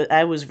knew that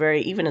I was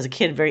even as a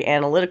kid, very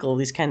analytical of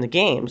these kinds of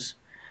games.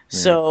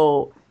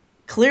 So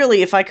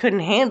clearly, if I couldn't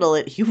handle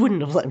it, he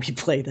wouldn't have let me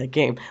play that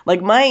game. Like,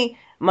 my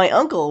my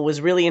uncle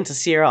was really into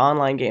Sierra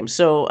Online games,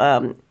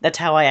 so that's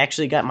how I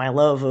actually got my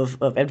love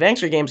of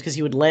adventure games, because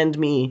he would lend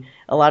me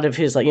a lot of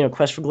his, like,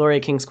 Quest for Glory,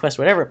 King's Quest,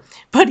 whatever.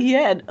 But he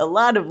had a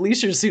lot of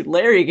Leisure Suit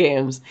Larry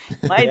games.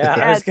 My Yeah, dad,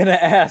 I was gonna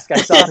ask. I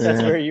thought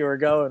that's where you were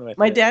going with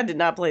my it. dad did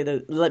not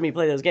let me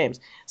play those games.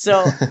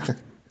 So,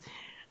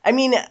 I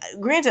mean,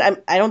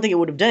 granted, I don't think it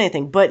would have done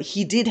anything, but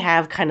he did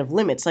have kind of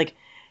limits. Like,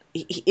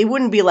 it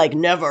wouldn't be like,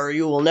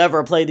 you will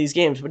never play these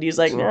games, but he's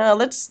like, no,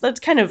 let's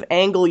kind of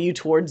angle you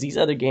towards these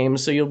other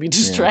games so you'll be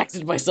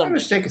distracted by I'm something.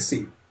 just take a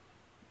seat.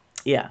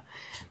 Yeah.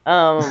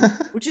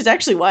 Which is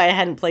actually why I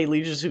hadn't played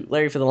Leisure Suit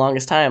Larry for the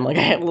longest time. Like,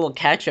 I had a little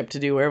catch up to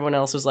do where everyone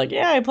else was like,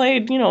 yeah, I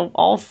played,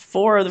 all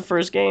 4 of the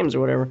first games or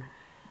whatever.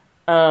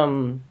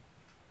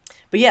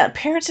 But yeah,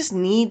 parents just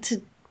need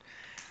to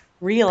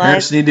realize.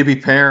 Parents need to be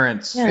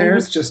parents. Yeah.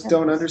 Parents just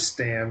don't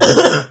understand.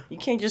 You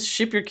can't just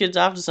ship your kids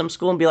off to some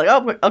school and be like,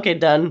 oh, okay,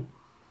 done.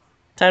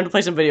 Time to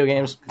play some video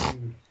games.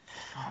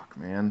 Fuck,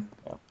 man.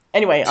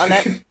 Anyway, on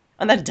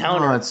that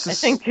downer, No, it's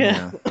just- I think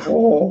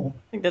Oh,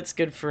 I think that's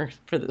good for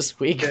this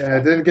week. yeah, I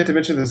didn't get to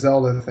mention the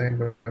Zelda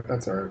thing, but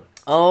that's all right.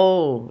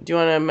 Oh, do you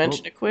want to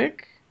mention it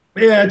quick?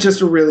 Yeah,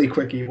 just a really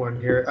quickie one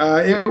here.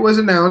 It was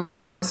announced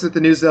that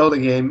the new Zelda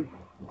game,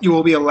 you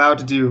will be allowed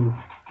to do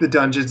the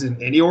dungeons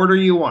in any order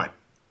you want.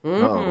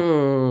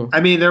 Mm. I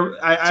mean,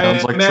 I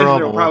Sounds like imagine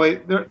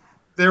trouble.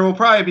 there will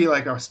probably be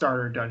like a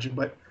starter dungeon,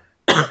 but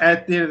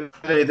at the end of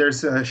the day,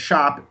 there's a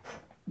shop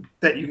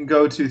that you can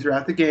go to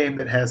throughout the game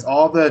that has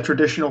all the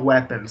traditional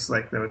weapons,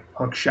 like the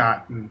hook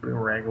shot and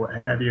boomerang,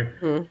 what have you.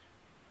 Mhm.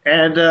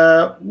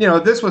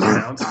 And this was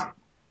announced,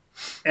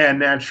 and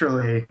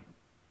naturally,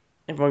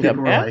 Everyone got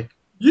people were mad? like,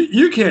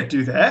 "You can't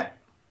do that."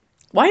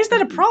 Why is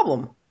that a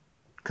problem?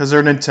 Because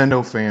they're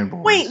Nintendo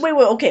fanboys. Wait.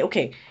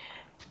 Okay.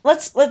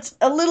 Let's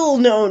a little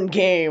known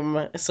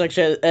game, such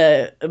as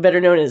better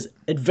known as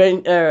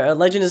Legend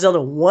of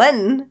Zelda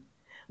 1,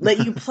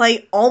 let you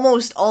play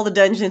almost all the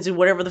dungeons in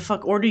whatever the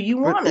fuck order you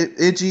But want it.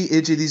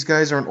 Iggy, these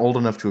guys aren't old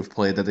enough to have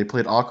played that. They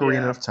played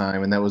Ocarina of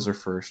Time, and that was their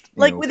first.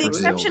 Like, with the first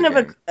exception Zelda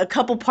of game. a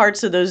couple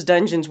parts of those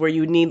dungeons where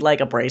you need,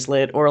 like, a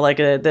bracelet or, like,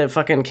 the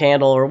fucking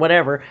candle or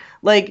whatever,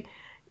 like,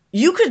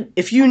 you could,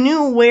 if you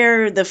knew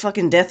where the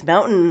fucking Death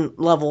Mountain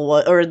level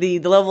was, or the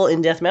level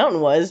in Death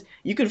Mountain was,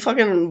 you could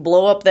fucking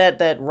blow up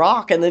that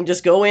rock and then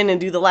just go in and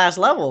do the last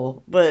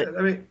level. But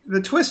I mean, the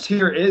twist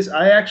here is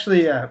I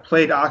actually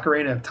played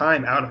Ocarina of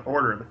Time out of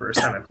order the first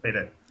time I played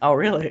it. oh,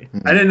 really?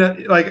 I didn't know,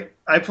 like,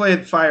 I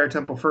played Fire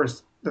Temple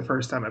first the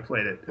first time I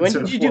played it. When instead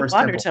did of you do Forest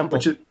Water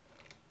Temple?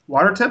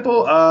 Water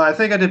Temple? I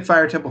think I did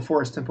Fire Temple,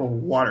 Forest Temple,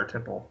 Water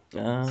Temple.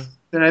 Uh,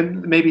 Then I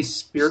maybe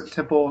Spirit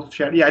Temple,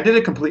 Shadow. Yeah, I did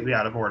it completely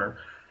out of order.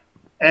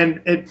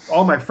 And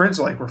all my friends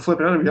were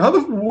flipping out at me.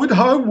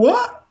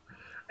 What?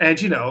 And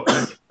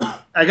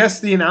I guess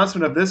the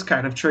announcement of this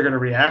kind of triggered a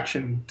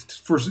reaction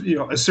for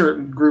a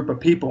certain group of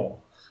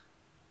people.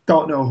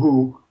 Don't know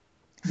who.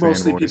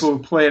 Mostly Fanboys. people who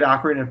played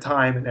Ocarina of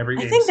Time in every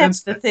game. I think that's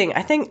since the then. thing.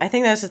 I think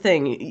that's the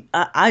thing.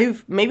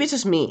 I've maybe it's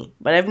just me,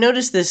 but I've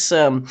noticed this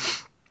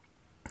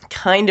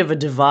kind of a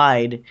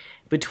divide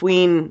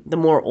between the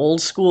more old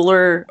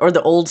schooler or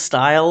the old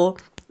style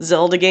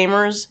Zelda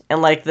gamers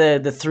and like the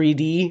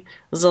 3D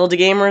Zelda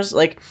gamers.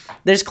 Like,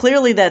 there's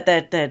clearly that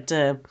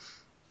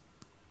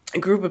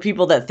group of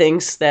people that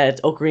thinks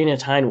that Ocarina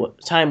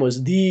of Time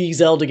was the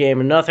Zelda game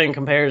and nothing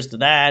compares to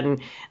that and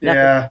nothing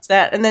Yeah. beats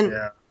that. And then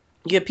Yeah.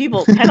 you get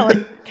people kind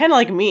of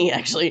like me,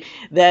 actually,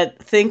 that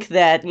think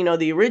that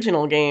the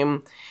original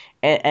game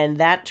and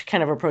that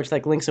kind of approach,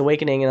 like Link's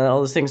Awakening and all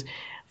those things,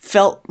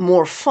 felt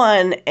more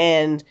fun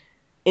and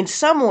in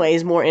some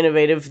ways more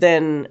innovative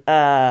than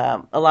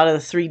a lot of the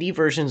 3D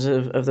versions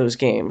of those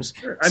games.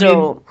 Sure. I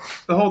So, mean,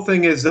 the whole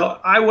thing is,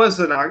 I was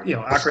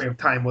Ocarina of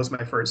Time was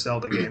my first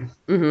Zelda game.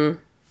 mhm.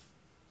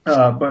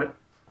 But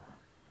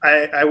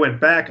I went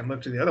back and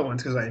looked at the other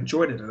ones because I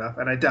enjoyed it enough,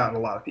 and I doubt a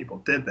lot of people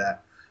did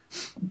that.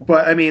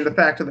 But I mean, the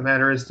fact of the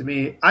matter is, to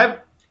me,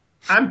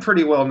 I'm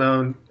pretty well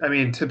known. I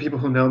mean, to people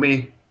who know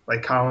me,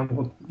 like Colin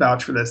will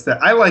vouch for this,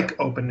 that I like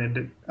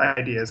open-ended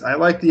ideas. I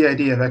like the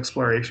idea of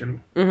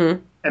exploration Mhm.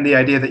 and the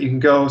idea that you can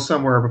go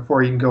somewhere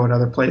before you can go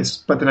another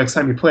place, but the next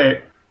time you play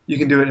it, you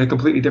can do it in a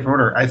completely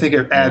different order. I think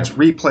it adds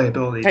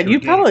replayability. God, to you a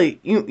game. probably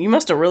you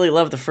must have really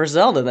loved the first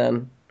Zelda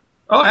then.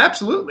 Oh,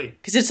 absolutely.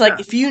 Because it's like, Yeah.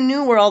 if you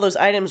knew where all those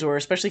items were,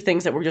 especially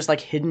things that were just like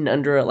hidden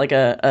under like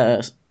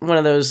a one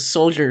of those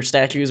soldier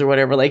statues or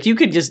whatever, like you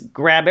could just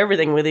grab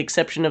everything with the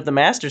exception of the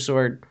Master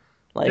Sword,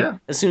 like Yeah.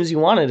 as soon as you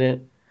wanted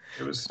it.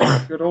 It was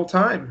a good old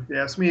time, if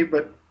you ask me.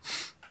 But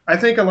I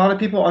think a lot of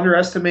people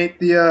underestimate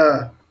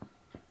the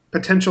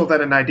potential that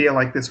an idea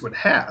like this would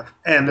have.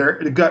 And their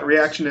gut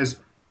reaction is,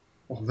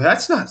 well,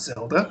 that's not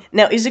Zelda.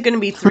 Now, is it going to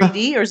be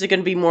 3D or is it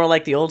going to be more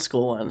like the old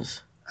school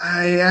ones?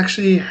 I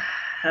actually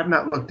have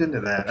not looked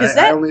into that. Is I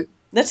that- only,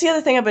 That's the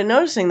other thing I've been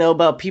noticing, though,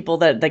 about people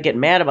that get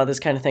mad about this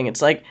kind of thing.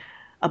 It's like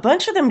a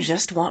bunch of them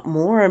just want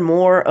more and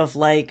more of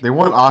like, They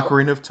want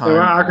Ocarina of Time. They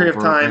want Ocarina of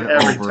over Time and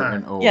every over time.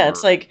 and over. yeah,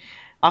 it's like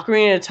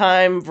Ocarina of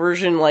Time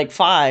version like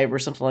 5 or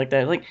something like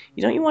that. Like,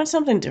 don't you want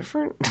something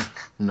different?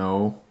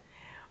 No.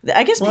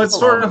 I guess. Well, it's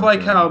people- sort of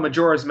like how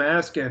Majora's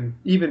Mask and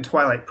even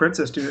Twilight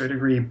Princess, to a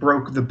degree,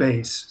 broke the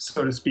base,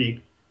 so to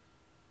speak.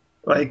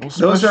 Like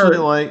those are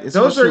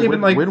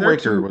even like Wind they're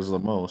Waker two- was the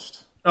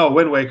most. Oh,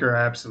 Wind Waker,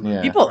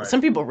 absolutely. Yeah.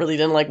 Some people really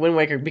didn't like Wind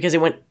Waker because it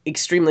went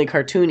extremely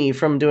cartoony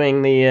from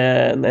doing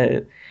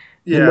the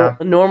Yeah.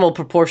 normal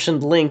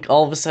proportioned Link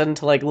all of a sudden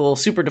to like a little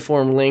super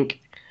deformed Link.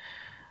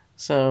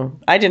 So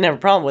I didn't have a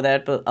problem with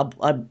that, but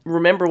I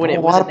remember when Well,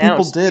 it was a lot of people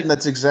announced. did, and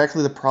that's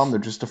exactly the problem. They're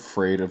just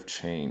afraid of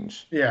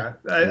change. Yeah,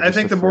 They're I just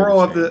think the afraid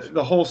moral of of change.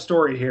 the whole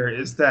story here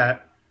is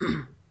that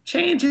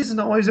change isn't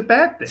always a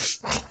bad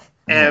thing.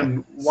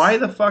 And why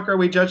the fuck are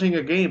we judging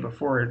a game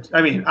before it?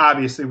 I mean,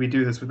 obviously we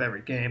do this with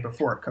every game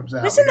before it comes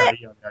out. Isn't We that-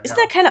 gotta yada, yada, Isn't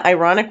yada. that kind of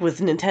ironic with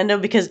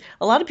Nintendo? Because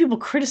a lot of people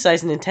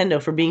criticize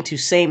Nintendo for being too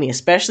samey,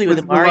 especially with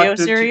the Mario reluctant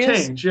to series.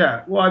 change,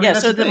 yeah. Well, I mean, Yeah,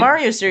 that's so the thing.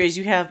 Mario series,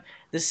 you have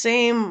the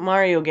same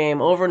Mario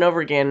game over and over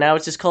again. Now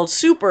it's just called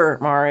Super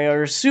Mario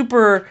or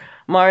Super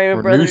Mario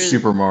Or Brothers. new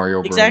Super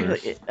Mario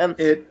Brothers.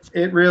 Exactly.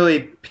 It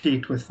really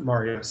peaked with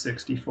Mario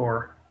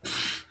 64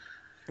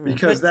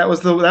 because that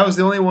was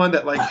the only one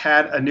that like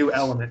had a new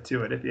element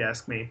to it, if you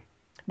ask me.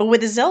 But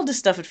with the Zelda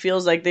stuff, it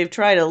feels like they've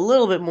tried a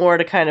little bit more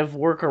to kind of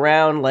work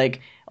around,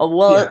 like, oh,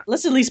 well, Yeah.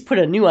 let's at least put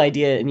a new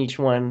idea in each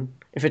one,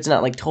 if it's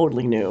not, like,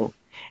 totally new.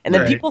 And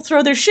then Right. people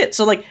throw their shit.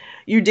 So, like,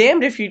 you're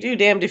damned if you do,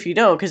 damned if you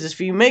don't, because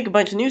if you make a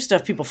bunch of new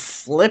stuff, people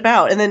flip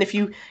out. And then if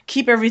you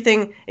keep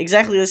everything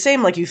exactly the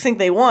same, like you think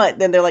they want,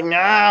 then they're like,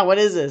 nah, what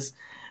is this?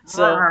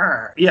 So,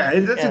 Yeah,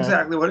 that's Yeah.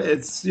 exactly what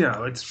it's.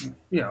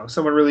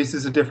 Someone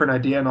releases a different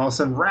idea, and all of a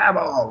sudden,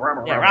 rabble.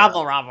 yeah,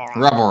 rabble, rabble,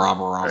 rabble.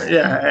 Rubble.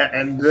 Yeah,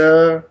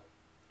 and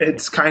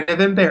it's kind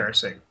of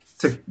embarrassing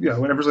to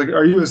whenever's like,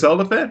 "Are you a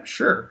Zelda fan?"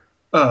 Sure.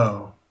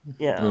 Oh,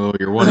 Yeah. Oh,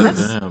 you're one of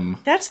them.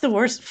 That's the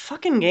worst.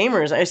 Fucking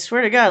gamers, I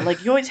swear to God.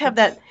 Like, you always have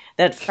that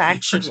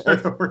faction they're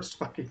of the worst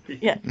fucking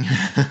people. Yeah.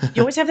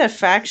 You always have that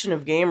faction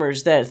of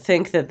gamers that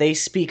think that they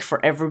speak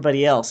for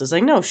everybody else. It's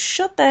like, no,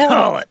 shut the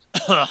hell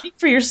up. Speak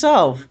for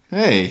yourself.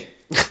 Hey,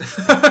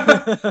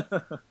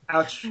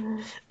 Ouch!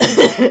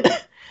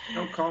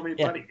 Don't call me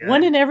Yeah. buddy. Guy.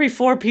 One in every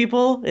 4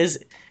 people is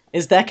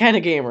that kind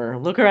of gamer.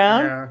 Look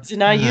around. Yeah. Is it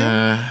not you?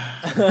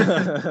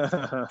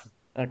 uh,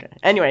 Okay.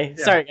 Anyway,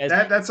 Yeah, sorry guys.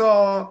 That's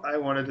all I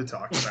wanted to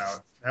talk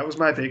about. That was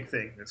my big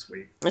thing this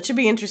week. That should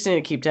be interesting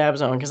to keep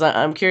tabs on because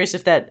I'm curious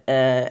if that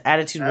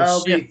attitude will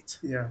shift.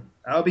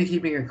 I'll be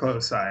keeping a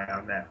close eye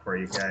on that for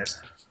you guys.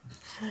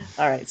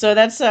 All right, so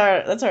that's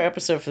our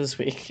episode for this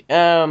week.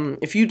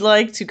 If you'd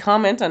like to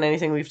comment on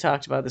anything we've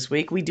talked about this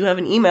week, we do have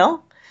an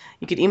email.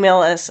 You can email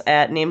us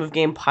at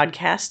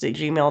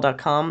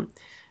nameofgamepodcast@gmail.com.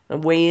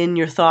 Weigh in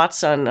your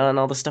thoughts on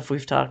all the stuff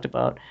we've talked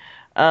about.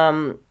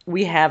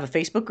 We have a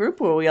Facebook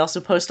group where we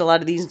also post a lot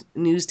of these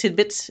news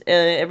tidbits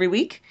every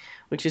week,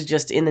 which is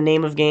just in the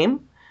name of game.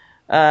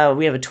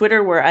 We have a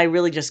Twitter where I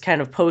really just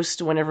kind of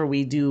post whenever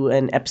we do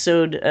an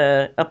episode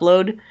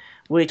upload,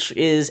 which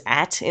is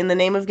at in the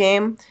name of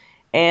game.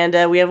 And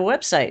we have a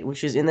website,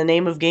 which is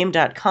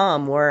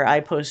inthenameofgame.com, where I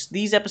post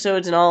these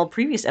episodes and all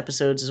previous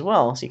episodes as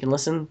well, so you can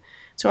listen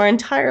to our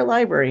entire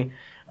library.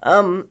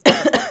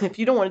 If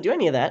you don't want to do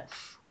any of that,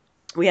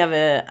 we have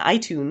a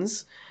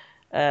iTunes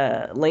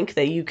link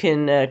that you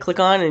can click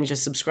on and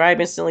just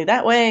subscribe instantly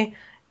that way,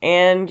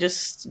 and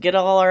just get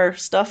all our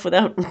stuff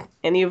without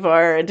any of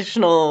our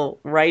additional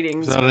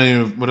writings.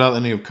 without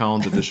any of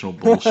Colin's additional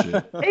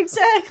bullshit.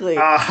 Exactly.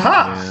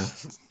 Aha! Yeah.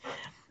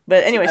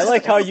 But anyway, I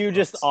like how you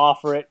just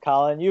offer it,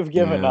 Colin. You've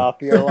given Yeah.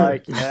 up. You're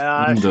like,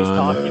 yeah, I'm she's done.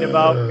 talking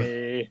about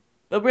me.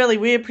 But really,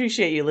 we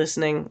appreciate you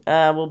listening.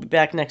 We'll be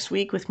back next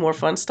week with more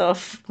fun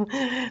stuff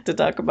to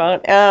talk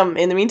about.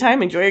 In the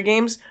meantime, enjoy your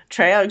games.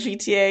 Try out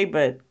GTA,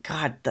 but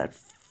God, that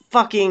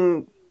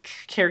fucking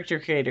character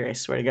creator, I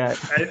swear to God.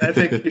 I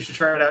think you should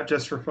try it out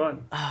just for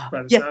fun. By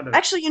the Yeah, sound of it.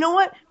 actually, you know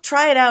what?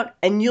 Try it out,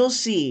 and you'll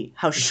see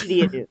how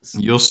shitty it is.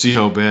 You'll see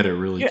how bad it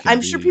really Yeah, can I'm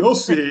be. sure people- You'll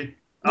see.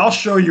 I'll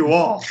show you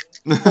all.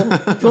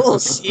 You'll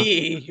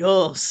see.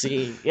 You'll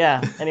see.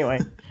 Yeah, anyway.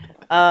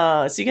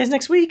 See you guys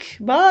next week.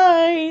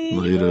 Bye.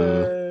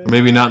 Later.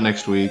 Maybe not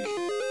next week.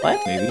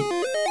 What? Maybe.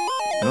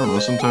 I don't know.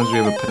 Sometimes we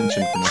have a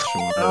pension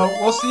connection with it.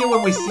 We'll see you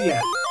when we see you.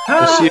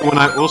 We'll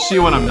see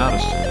you when I'm not a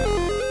student.